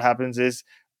cricket, what happens is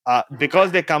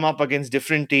because they come up against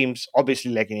different teams,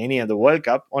 obviously like in any other World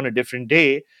Cup, on a different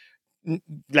day,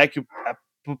 like you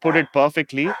put it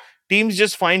perfectly, teams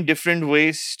just find different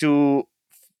ways to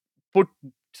put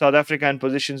South Africa in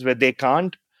positions where they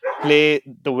can't play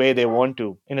the way they want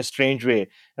to in a strange way.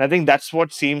 And I think that's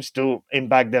what seems to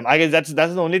impact them. I guess that's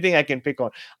the only thing I can pick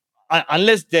on.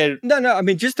 Unless they're... No, I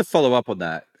mean, just to follow up on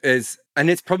that is, and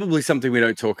it's probably something we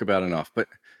don't talk about enough, but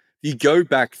you go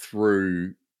back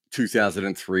through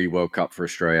 2003 World Cup for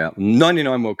Australia,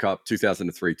 99 World Cup,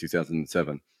 2003,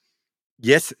 2007.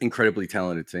 Yes, incredibly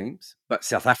talented teams, but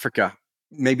South Africa,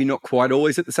 maybe not quite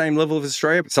always at the same level as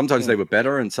Australia, but sometimes they were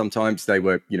better and sometimes they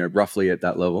were, roughly at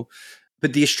that level.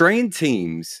 But the Australian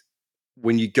teams,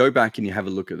 when you go back and you have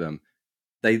a look at them,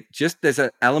 there's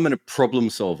an element of problem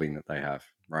solving that they have,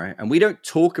 right? And we don't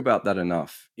talk about that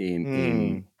enough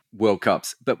in World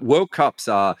Cups. But World Cups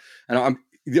are, and I'm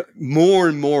more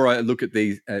and more I look at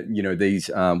these, these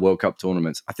World Cup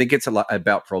tournaments. I think it's a lot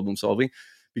about problem solving,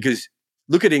 because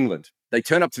look at England. They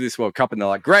turn up to this World Cup and they're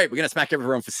like, great, we're going to smack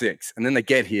everyone for 6. And then they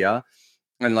get here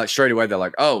and like straight away they're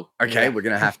like, oh, okay, we're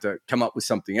going to have to come up with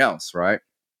something else, right?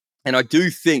 And I do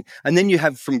think, and then you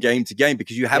have from game to game,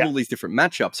 because you have all these different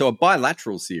matchups. So a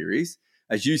bilateral series,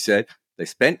 as you said, they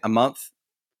spent a month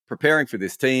preparing for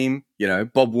this team.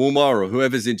 Bob Woolmer or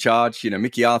whoever's in charge,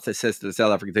 Mickey Arthur says to the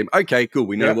South African team, okay, cool,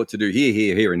 we know what to do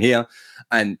here, and here.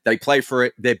 And they play for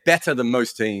it. They're better than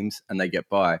most teams and they get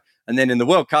by. And then in the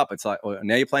World Cup, it's like, oh,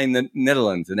 now you're playing the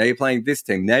Netherlands, and now you're playing this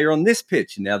team. Now you're on this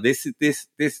pitch. And now this. And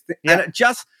it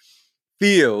just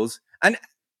feels, and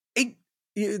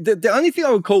the only thing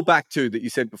I would call back to that you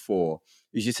said before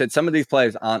is you said some of these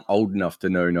players aren't old enough to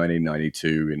know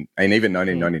 1992 and even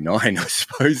 1999, I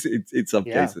suppose, in some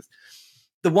cases.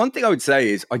 The one thing I would say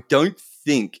is I don't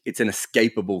think it's an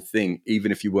escapable thing,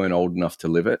 even if you weren't old enough to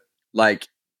live it. Like,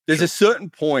 there's a certain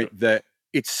point that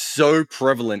it's so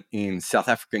prevalent in South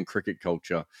African cricket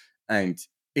culture, and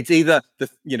it's either the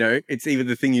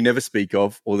thing you never speak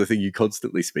of or the thing you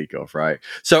constantly speak of, right?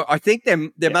 So I think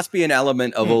there must be an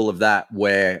element of all of that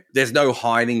where there's no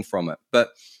hiding from it. But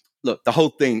look, the whole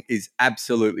thing is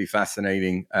absolutely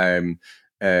fascinating. And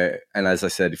as I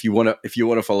said, if you want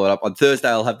to follow it up on Thursday,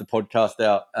 I'll have the podcast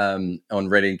out on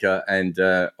Red Inca, and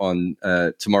on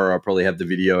tomorrow I'll probably have the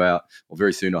video out, or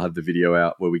very soon I'll have the video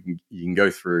out where you can go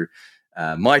through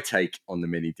my take on the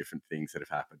many different things that have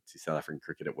happened to South African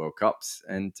cricket at World Cups.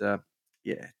 And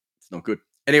it's not good.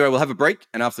 Anyway, we'll have a break,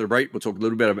 and after the break, we'll talk a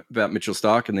little bit about Mitchell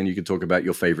Starc, and then you can talk about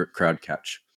your favorite crowd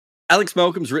catch. Alex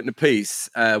Malcolm's written a piece,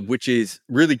 which is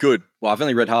really good. Well, I've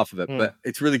only read half of it, but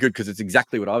it's really good because it's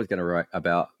exactly what I was going to write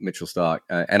about Mitchell Starc.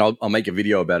 And I'll make a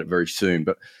video about it very soon.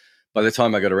 But by the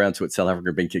time I got around to it, South Africa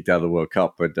had been kicked out of the World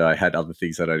Cup, but I had other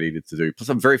things that I needed to do. Plus,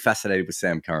 I'm very fascinated with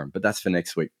Sam Curran, but that's for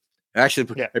next week.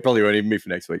 Actually, it probably won't even be for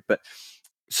next week. But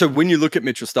so when you look at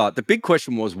Mitchell Starc, the big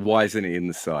question was, why isn't he in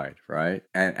the side, right?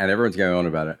 And everyone's going on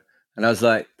about it. And I was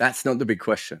like, that's not the big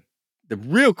question. The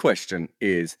real question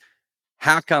is,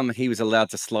 how come he was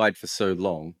allowed to slide for so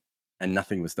long and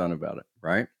nothing was done about it,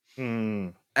 right?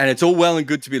 And it's all well and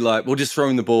good to be like, we'll just throw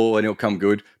him the ball and he'll come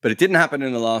good. But it didn't happen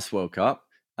in the last World Cup.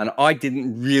 And I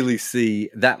didn't really see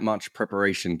that much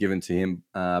preparation given to him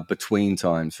between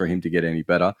times for him to get any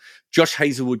better. Josh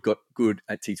Hazlewood got good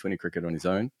at T20 cricket on his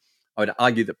own. I would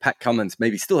argue that Pat Cummins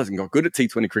maybe still hasn't got good at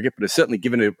T20 cricket, but has certainly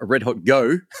given it a red-hot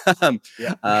go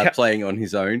playing on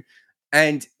his own.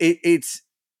 And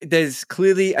there's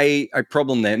clearly a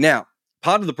problem there. Now,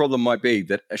 part of the problem might be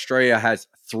that Australia has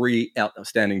 3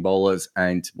 outstanding bowlers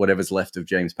and whatever's left of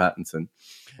James Pattinson.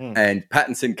 And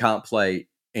Pattinson can't play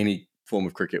any form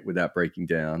of cricket without breaking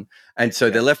down. And so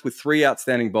they're left with 3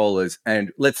 outstanding bowlers.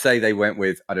 And let's say they went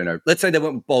with, let's say they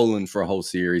went with Boland for a whole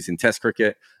series in Test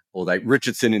cricket, or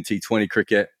Richardson in T20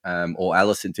 cricket, or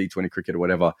Alice in T20 cricket or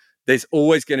whatever. There's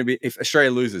always going to be, if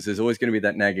Australia loses, there's always going to be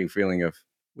that nagging feeling of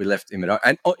we left him at.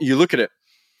 And you look at it,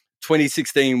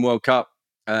 2016 World Cup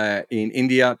in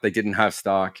India, they didn't have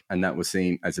Starc, and that was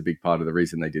seen as a big part of the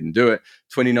reason they didn't do it.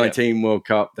 2019 World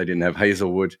Cup, they didn't have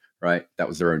Hazlewood, right? That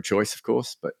was their own choice, of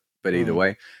course, but either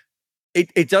way,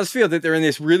 it does feel that they're in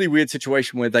this really weird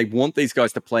situation where they want these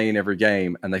guys to play in every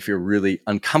game, and they feel really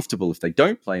uncomfortable if they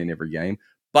don't play in every game.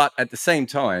 But at the same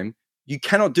time, you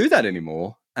cannot do that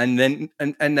anymore. And then,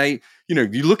 and they,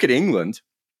 you look at England.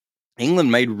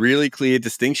 England made really clear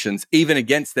distinctions, even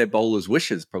against their bowlers'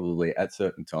 wishes, probably at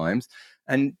certain times.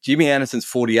 And Jimmy Anderson's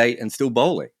 48 and still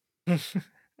bowling.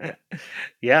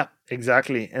 Yeah,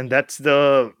 exactly. And that's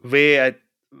the way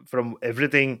from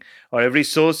everything or every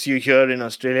source you hear in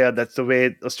Australia, that's the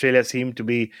way Australia seemed to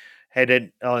be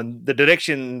headed on the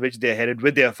direction in which they're headed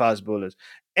with their fast bowlers.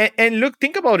 And look,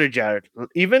 think about it, Jared.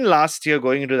 Even last year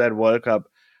going into that World Cup,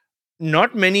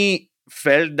 not many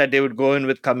felt that they would go in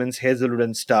with Cummins, Hazelwood,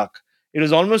 and Stark. It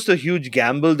was almost a huge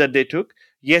gamble that they took.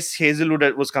 Yes,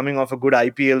 Hazelwood was coming off a good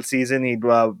IPL season. He'd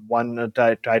won a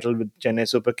title with Chennai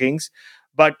Super Kings.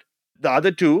 But the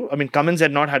other two, I mean, Cummins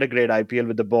had not had a great IPL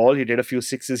with the ball. He did a few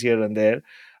sixes here and there.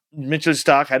 Mitchell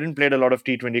Stark hadn't played a lot of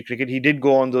T20 cricket. He did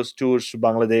go on those tours to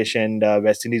Bangladesh and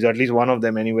West Indies, or at least one of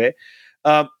them anyway.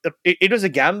 It was a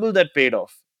gamble that paid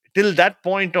off. Till that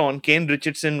point on, Kane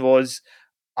Richardson was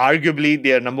arguably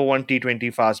their number one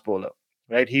T20 fast bowler.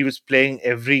 Right, he was playing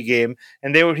every game,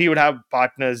 and he would have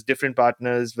partners, different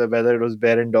partners, whether it was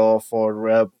Behrendorff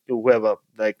or whoever,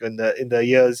 like in the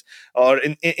years or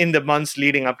in the months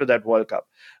leading up to that World Cup,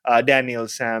 Daniel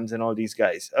Sams and all these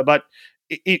guys. But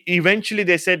eventually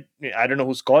they said, I don't know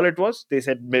whose call it was. They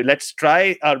said, let's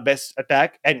try our best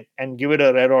attack and give it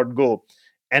a red hot go,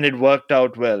 and it worked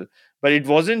out well. But it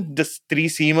wasn't the three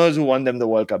seamers who won them the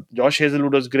World Cup. Josh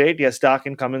Hazelwood was great. Yes, Stark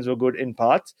and Cummins were good in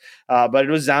parts. But it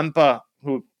was Zampa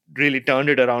who really turned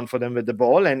it around for them with the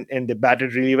ball, and they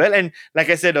batted really well. And like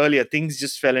I said earlier, things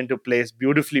just fell into place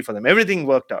beautifully for them. Everything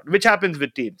worked out, which happens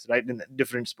with teams, right, in a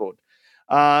different sport.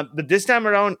 But this time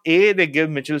around, they give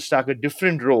Mitchell Stark a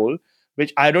different role,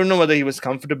 which I don't know whether he was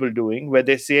comfortable doing, where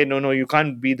they say, no, you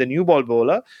can't be the new ball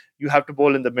bowler. You have to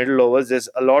bowl in the middle overs. There's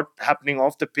a lot happening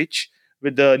off the pitch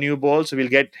with the new ball, so we'll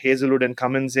get Hazelwood and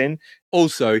Cummins in.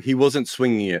 Also, he wasn't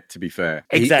swinging it, to be fair.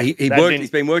 Exactly. He's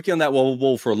been working on that wobble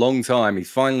ball for a long time. He's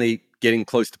finally getting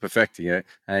close to perfecting it,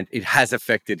 and it has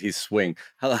affected his swing.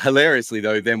 Hilariously,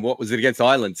 though, then what was it against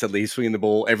Ireland? Suddenly he's swinging the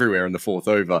ball everywhere in the fourth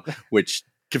over, which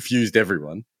confused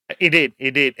everyone. It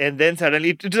did. And then suddenly,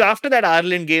 it was after that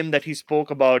Ireland game that he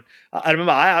spoke about. I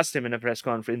remember I asked him in the press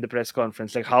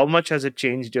conference, like, how much has it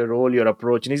changed your role, your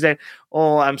approach? And he's like,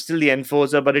 oh, I'm still the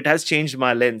enforcer, but it has changed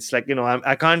my lens. Like,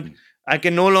 I can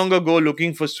no longer go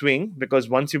looking for swing, because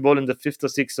once you bowl in the fifth or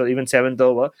sixth or even seventh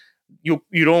over, you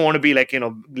don't want to be like,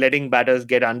 letting batters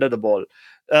get under the ball.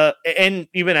 And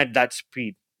even at that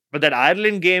speed. But that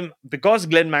Ireland game, because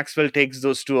Glenn Maxwell takes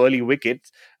those two early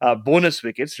wickets, bonus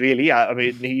wickets, really. I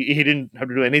mean, he didn't have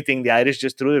to do anything. The Irish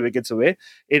just threw the wickets away.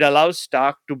 It allows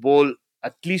Stark to bowl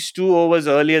at least 2 overs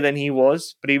earlier than he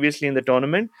was previously in the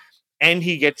tournament. And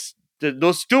he gets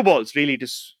those 2 balls really to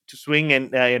swing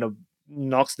and,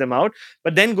 knocks them out,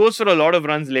 but then goes for a lot of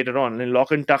runs later on. And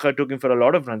Lachlan Tucker took him for a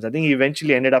lot of runs. I think he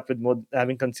eventually ended up with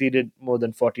having conceded more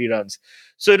than 40 runs.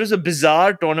 So it was a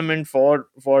bizarre tournament for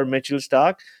Mitchell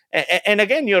Stark. And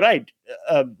again, you're right.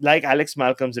 Like Alex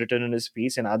Malcolm's written in his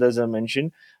piece and others have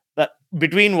mentioned, that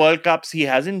between World Cups, he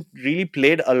hasn't really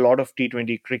played a lot of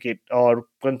T20 cricket or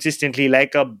consistently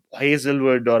like a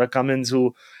Hazelwood or a Cummins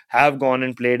who have gone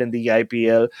and played in the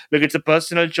IPL. Look, it's a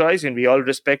personal choice and we all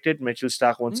respect it. Mitchell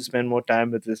Stark wants to spend more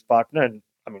time with his partner. And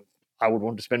I mean, I would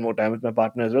want to spend more time with my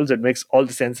partner as well. So it makes all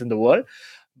the sense in the world.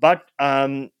 But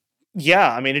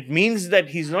yeah, I mean, it means that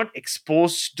he's not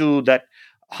exposed to that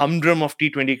humdrum of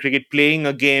T20 cricket, playing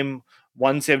a game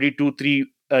once every 2-3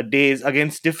 days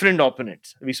against different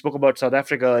opponents. We spoke about South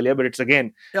Africa earlier, but it's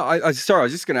again. Yeah, I was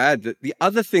just going to add that the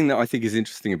other thing that I think is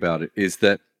interesting about it is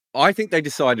that I think they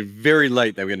decided very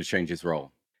late they were going to change his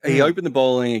role. He opened the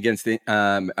bowling against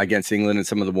England in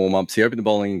some of the warm-ups. He opened the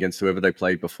bowling against whoever they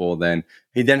played before then.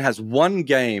 He then has one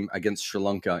game against Sri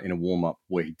Lanka in a warm-up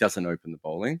where he doesn't open the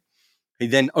bowling. He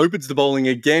then opens the bowling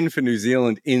again for New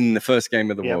Zealand in the first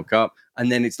game of the World Cup, and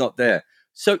then it's not there.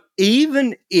 So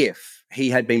even if he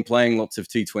had been playing lots of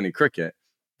T20 cricket,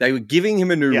 they were giving him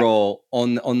a new role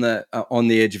on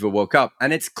the edge of a World Cup.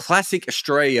 And it's classic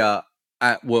Australia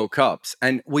at World Cups.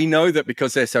 And we know that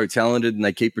because they're so talented and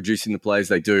they keep producing the players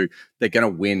they do, they're going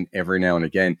to win every now and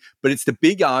again. But it's the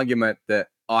big argument that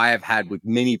I have had with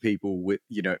many people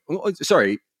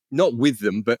not with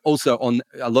them, but also on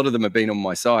a lot of them have been on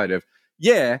my side of,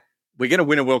 we're going to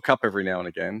win a World Cup every now and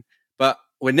again, but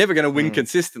we're never going to win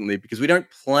consistently because we don't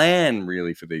plan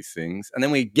really for these things. And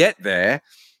then we get there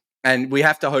and we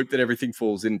have to hope that everything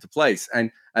falls into place.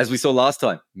 And as we saw last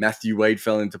time, Matthew Wade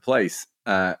fell into place.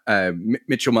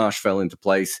 Mitchell Marsh fell into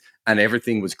place and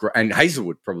everything was great. And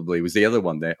Hazelwood probably was the other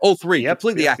one there. All three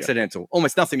completely accidental,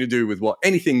 almost nothing to do with what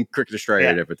anything Cricket Australia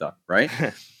had ever done, right?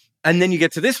 And then you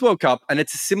get to this World Cup and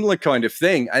it's a similar kind of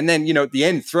thing. And then, at the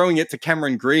end, throwing it to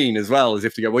Cameron Green as well, as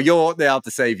if to go, well, you're there to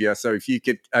save you. So if you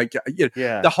could,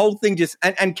 the whole thing just,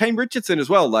 and Kane Richardson as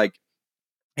well, like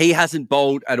He hasn't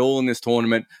bowled at all in this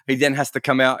tournament. He then has to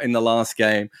come out in the last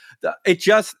game. It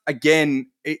just, again,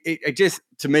 it just,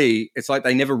 to me, it's like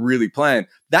they never really planned.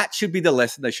 That should be the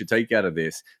lesson they should take out of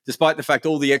this, despite the fact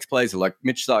all the ex-players are like,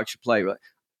 Mitch Starc should play.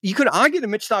 You could argue that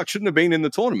Mitch Starc shouldn't have been in the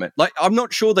tournament. Like, I'm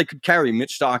not sure they could carry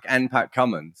Mitch Starc and Pat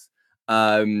Cummins.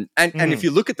 And if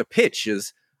you look at the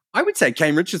pitches, I would say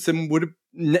Kane Richardson would have,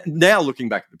 now looking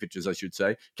back at the pictures, I should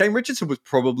say, Kane Richardson was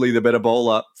probably the better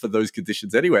bowler for those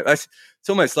conditions anyway. It's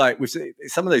almost like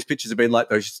some of those pitches have been like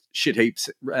those shit heaps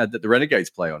that the Renegades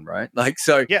play on, right? Like,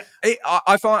 so yeah.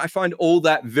 I find all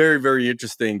that very, very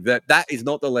interesting. That is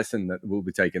not the lesson that will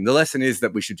be taken. The lesson is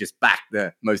that we should just back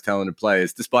the most talented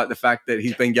players, despite the fact that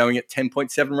he's been going at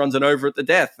 10.7 runs and over at the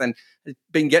death and has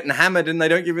been getting hammered and they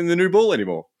don't give him the new ball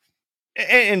anymore.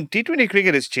 And T20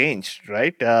 cricket has changed,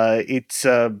 right? It's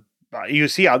you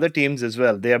see other teams as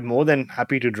well. They are more than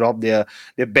happy to drop their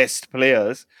best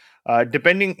players,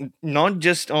 depending not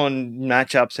just on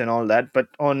matchups and all that, but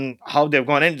on how they've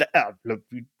gone. And look,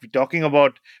 we're talking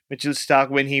about Mitchell Starc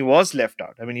when he was left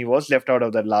out. I mean, he was left out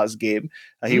of that last game.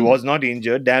 He was not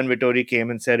injured. Dan Vettori came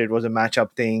and said it was a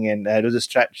matchup thing, and it was a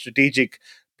strategic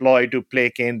ploy to play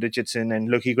Kane Richardson. And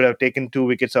look, he could have taken 2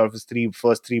 wickets out of his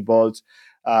first three balls.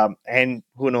 And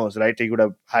who knows, right? He could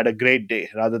have had a great day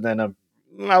rather than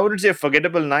I wouldn't say a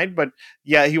forgettable night, but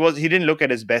yeah, he didn't look at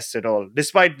his best at all.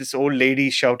 Despite this old lady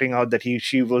shouting out that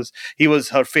he was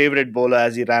her favorite bowler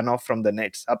as he ran off from the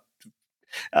nets.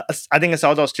 I think a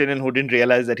South Australian who didn't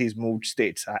realize that he's moved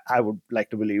states. I would like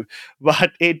to believe,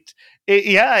 but it's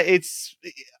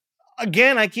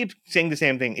again, I keep saying the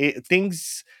same thing.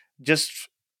 Things just.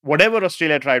 Whatever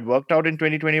Australia tried worked out in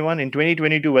 2021. In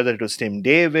 2022, whether it was Tim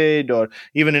David or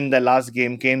even in the last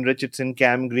game, Kane Richardson,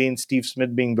 Cam Green, Steve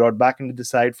Smith being brought back into the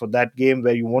side for that game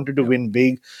where you wanted to win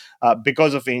big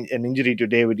because of an injury to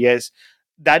David. Yes,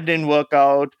 that didn't work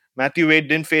out. Matthew Wade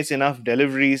didn't face enough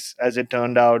deliveries, as it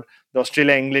turned out. The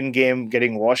Australia-England game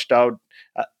getting washed out.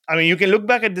 I mean, you can look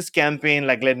back at this campaign,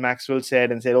 like Glenn Maxwell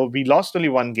said, and say, oh, we lost only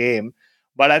one game.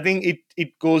 But I think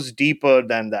it goes deeper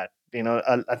than that.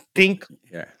 I think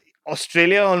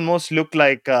Australia almost look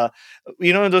like,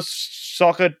 those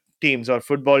soccer teams or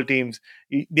football teams.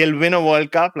 They'll win a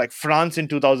World Cup like France in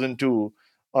 2002,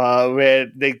 where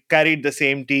they carried the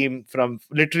same team from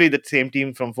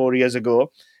 4 years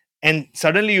ago. And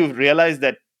suddenly you realize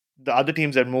that the other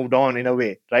teams have moved on in a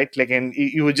way, right? Like, and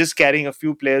you were just carrying a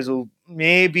few players who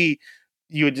maybe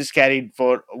you just carried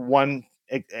for one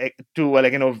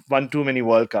too many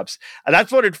World Cups. And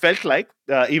that's what it felt like,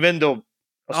 even though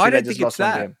Australia I don't think it's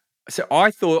that. Game.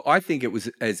 So I think it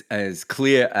was as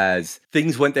clear as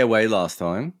things went their way last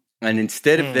time. And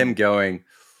instead of them going,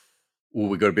 oh,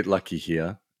 we got a bit lucky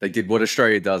here, they did what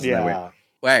Australia does. And they went,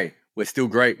 hey, we're still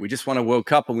great. We just won a World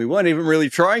Cup and we weren't even really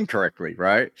trying correctly,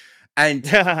 right? And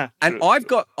I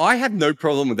have no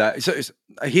problem with that. So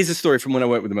here's a story from when I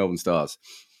worked with the Melbourne Stars.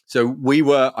 So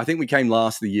I think we came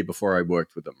last the year before I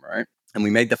worked with them, right? And we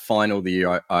made the final the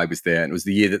year I was there. And it was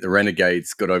the year that the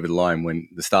Renegades got over the line when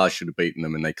the Stars should have beaten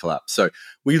them and they collapsed. So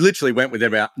we literally went with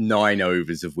about 9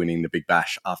 overs of winning the Big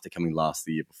Bash after coming last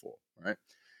the year before, right?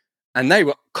 And they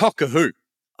were cock-a-hoot.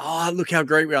 Oh, look how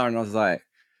great we are. And I was like,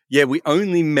 yeah, we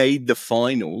only made the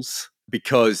finals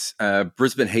because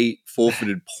Brisbane Heat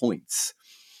forfeited points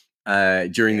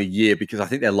during the year because I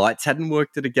think their lights hadn't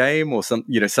worked at a game or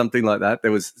something like that.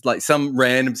 There was like some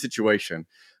random situation.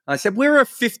 I said, we're a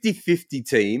 50-50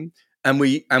 team and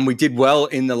we did well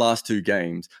in the last 2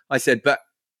 games. I said, but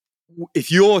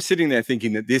if you're sitting there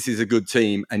thinking that this is a good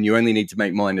team and you only need to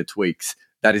make minor tweaks,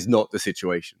 that is not the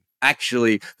situation.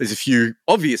 Actually, there's a few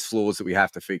obvious flaws that we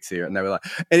have to fix here. And they were like,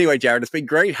 anyway, Jared, it's been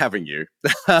great having you.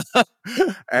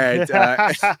 And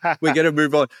we're going to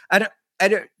move on. And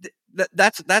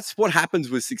that's what happens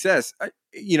with success.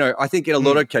 I think in a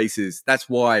lot of cases, that's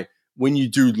why when you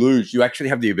do lose, you actually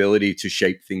have the ability to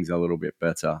shape things a little bit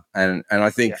better. And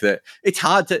I think that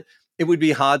it would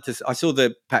be hard to, I saw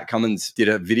that Pat Cummins did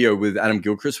a video with Adam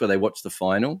Gilchrist where they watched the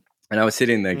final and I was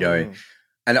sitting there going,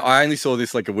 and I only saw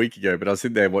this like a week ago, but I was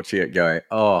sitting there watching it going,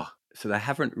 oh, so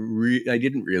they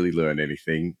didn't really learn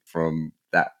anything from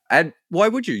that. And why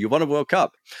would you? You won a World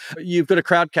Cup. You've got a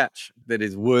crowd catch that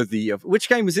is worthy of, which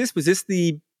game was this? Was this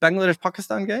the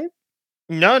Bangladesh-Pakistan game?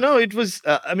 No, it was,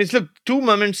 look, 2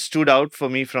 moments stood out for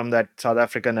me from that South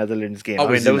Africa-Netherlands game.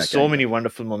 There was so many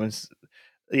wonderful moments.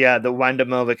 Yeah, the Van der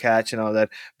Merwe catch and all that.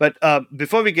 But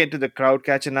before we get to the crowd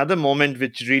catch, another moment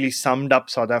which really summed up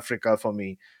South Africa for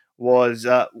me was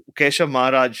Keshav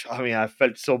Maharaj. I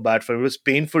felt so bad for him. It was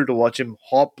painful to watch him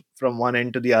hop from one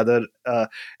end to the other.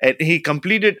 And he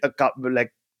completed a couple,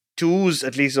 like twos,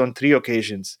 at least on 3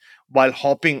 occasions. while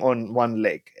hopping on one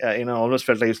leg. Almost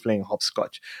felt like he was playing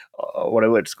hopscotch,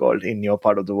 whatever it's called in your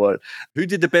part of the world. Who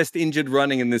did the best injured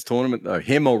running in this tournament, though?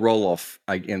 Him or Roloff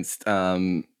against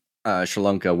Sri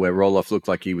Lanka, where Roloff looked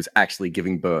like he was actually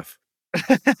giving birth?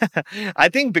 I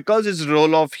think because it's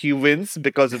Roloff, he wins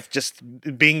because of just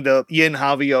being the Ian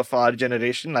Harvey of our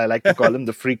generation. I like to call him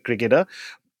the freak cricketer.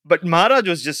 But Maharaj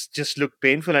was just looked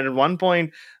painful. And at one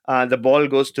point, the ball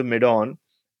goes to mid-on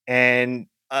and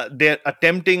they're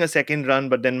attempting a second run,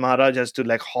 but then Maharaj has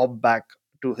to hop back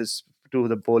to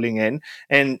the bowling end.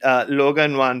 And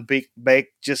Logan Van Beek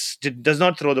just does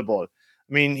not throw the ball.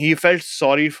 I mean, he felt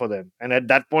sorry for them. And at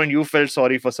that point, you felt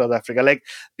sorry for South Africa.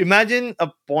 Imagine a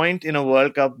point in a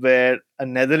World Cup where a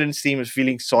Netherlands team is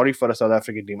feeling sorry for a South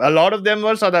African team. A lot of them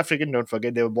were South African, don't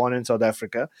forget. They were born in South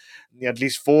Africa. At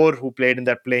least 4 who played in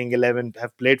that playing 11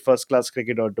 have played first-class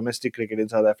cricket or domestic cricket in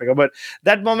South Africa. But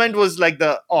that moment was like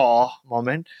the awe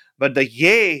moment. But the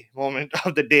yay moment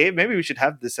of the day, maybe we should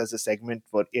have this as a segment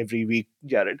for every week,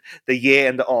 Jared. The yay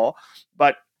and the awe.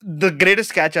 But the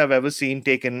greatest catch I've ever seen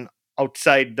taken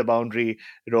outside the boundary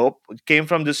rope came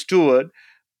from the steward.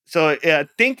 So I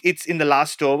think it's in the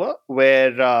last over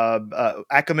where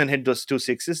Ackerman hit those 2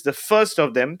 sixes. The first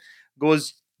of them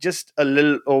goes just a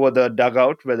little over the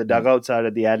dugout where the dugouts are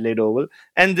at the Adelaide Oval.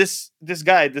 And this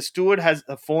guy, the steward, has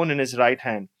a phone in his right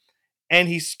hand and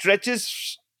he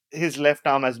stretches his left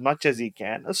arm as much as he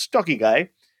can, a stocky guy,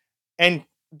 and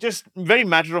just very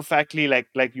matter-of-factly, like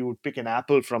you would pick an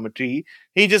apple from a tree,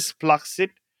 he just plucks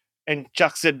it and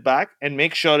chucks it back and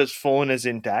makes sure his phone is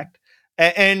intact.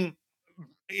 And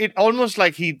it almost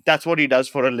like that's what he does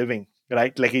for a living,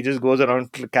 right? Like he just goes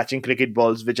around catching cricket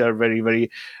balls, which are very, very,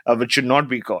 which should not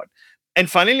be caught. And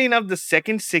funnily enough, the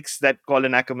second 6 that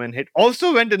Colin Ackerman hit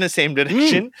also went in the same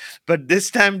direction, but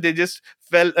this time it just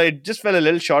fell a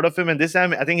little short of him. And this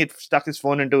time, I think it stuck his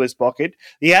phone into his pocket.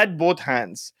 He had both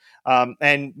hands.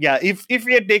 And yeah, if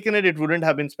he had taken it, it wouldn't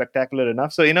have been spectacular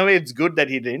enough. So in a way, it's good that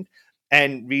he didn't.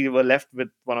 And we were left with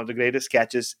one of the greatest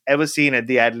catches ever seen at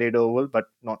the Adelaide Oval, but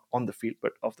not on the field,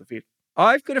 but off the field.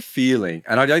 I've got a feeling,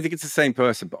 and I don't think it's the same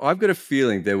person, but I've got a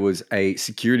feeling there was a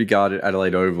security guard at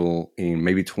Adelaide Oval in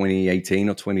maybe 2018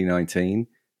 or 2019.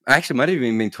 Actually, it might have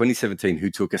even been 2017 who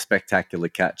took a spectacular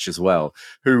catch as well,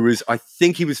 I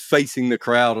think he was facing the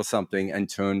crowd or something and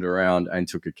turned around and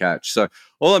took a catch. So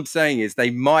all I'm saying is they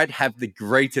might have the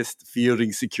greatest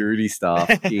fielding security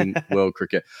staff in world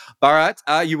cricket. Bharat,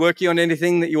 are you working on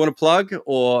anything that you want to plug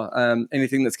or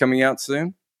anything that's coming out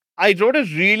soon? I wrote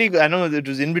I know it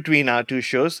was in between our 2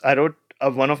 shows. I wrote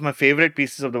one of my favorite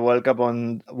pieces of the World Cup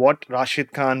on what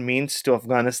Rashid Khan means to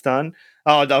Afghanistan,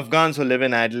 the Afghans who live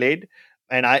in Adelaide.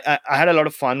 And I had a lot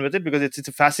of fun with it because it's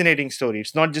a fascinating story.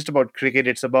 It's not just about cricket.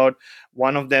 It's about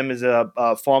one of them is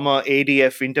a former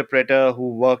ADF interpreter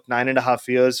who worked 9.5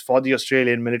 years for the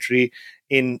Australian military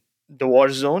in the war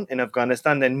zone in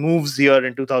Afghanistan, then moves here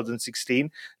in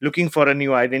 2016 looking for a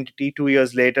new identity. 2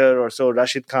 years later or so,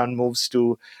 Rashid Khan moves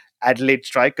to Adelaide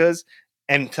Strikers.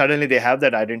 And suddenly they have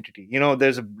that identity.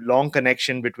 There's a long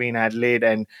connection between Adelaide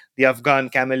and the Afghan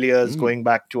Cameliers going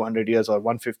back 200 years or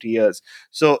 150 years.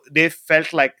 So they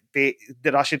felt like the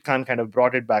Rashid Khan kind of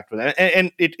brought it back to them.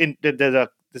 And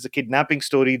there's a kidnapping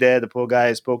story there. The poor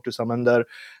guy spoke to Samandar.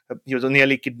 He was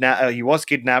nearly kidnapped. He was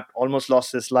kidnapped, almost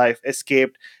lost his life,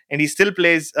 escaped, and he still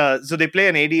plays. So they play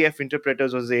an ADF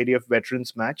Interpreters versus ADF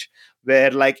Veterans match,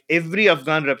 where like every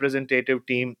Afghan representative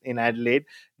team in Adelaide,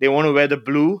 they want to wear the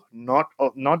blue, not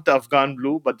the Afghan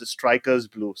blue, but the Strikers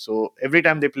blue. So every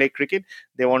time they play cricket,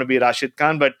 they want to be Rashid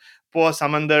Khan, but poor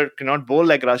Samandar cannot bowl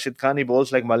like Rashid Khan. He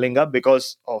bowls like Malinga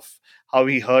because of how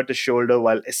he hurt his shoulder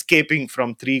while escaping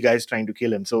from 3 guys trying to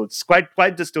kill him. So it's quite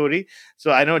the story.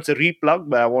 So I know it's a replug,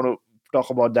 but I want to talk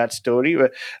about that story.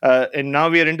 And now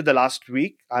we are into the last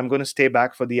week. I'm going to stay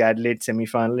back for the Adelaide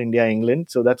semi-final, India-England.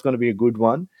 So that's going to be a good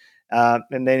one.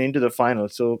 And then into the final.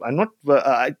 So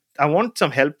I want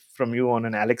some help from you on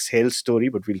an Alex Hales story,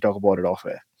 but we'll talk about it off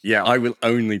air. Yeah, I will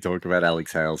only talk about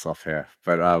Alex Hales off here,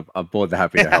 but I'm more than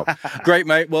happy to help. Great,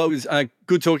 mate. Well, it was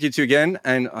good talking to you again.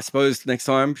 And I suppose next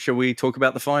time, shall we talk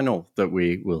about the final that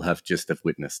we will have just have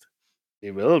witnessed? We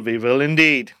will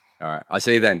indeed. All right, I'll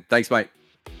see you then. Thanks, mate.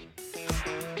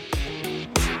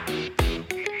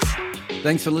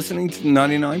 Thanks for listening to the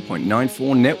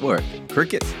 99.94 Network.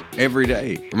 Cricket every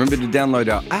day. Remember to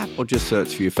download our app or just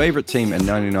search for your favourite team at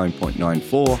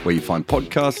 99.94 where you find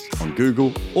podcasts on Google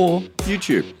or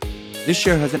YouTube. This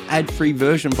show has an ad-free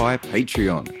version via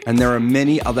Patreon, and there are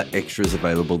many other extras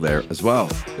available there as well.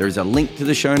 There is a link to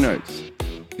the show notes.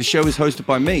 The show is hosted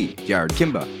by me, Jared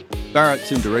Kimber. Bharat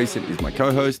Sundaresan is my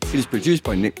co-host. It is produced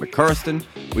by Nick McCorriston.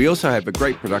 We also have a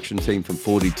great production team from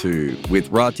 42 with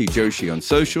Rati Joshi on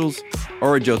socials,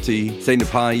 Orajoti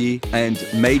Senapayi and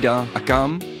Maida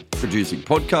Akam producing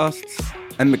podcasts,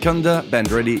 and Mukunda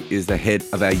Bandreddy is the head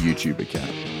of our YouTube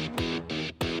account.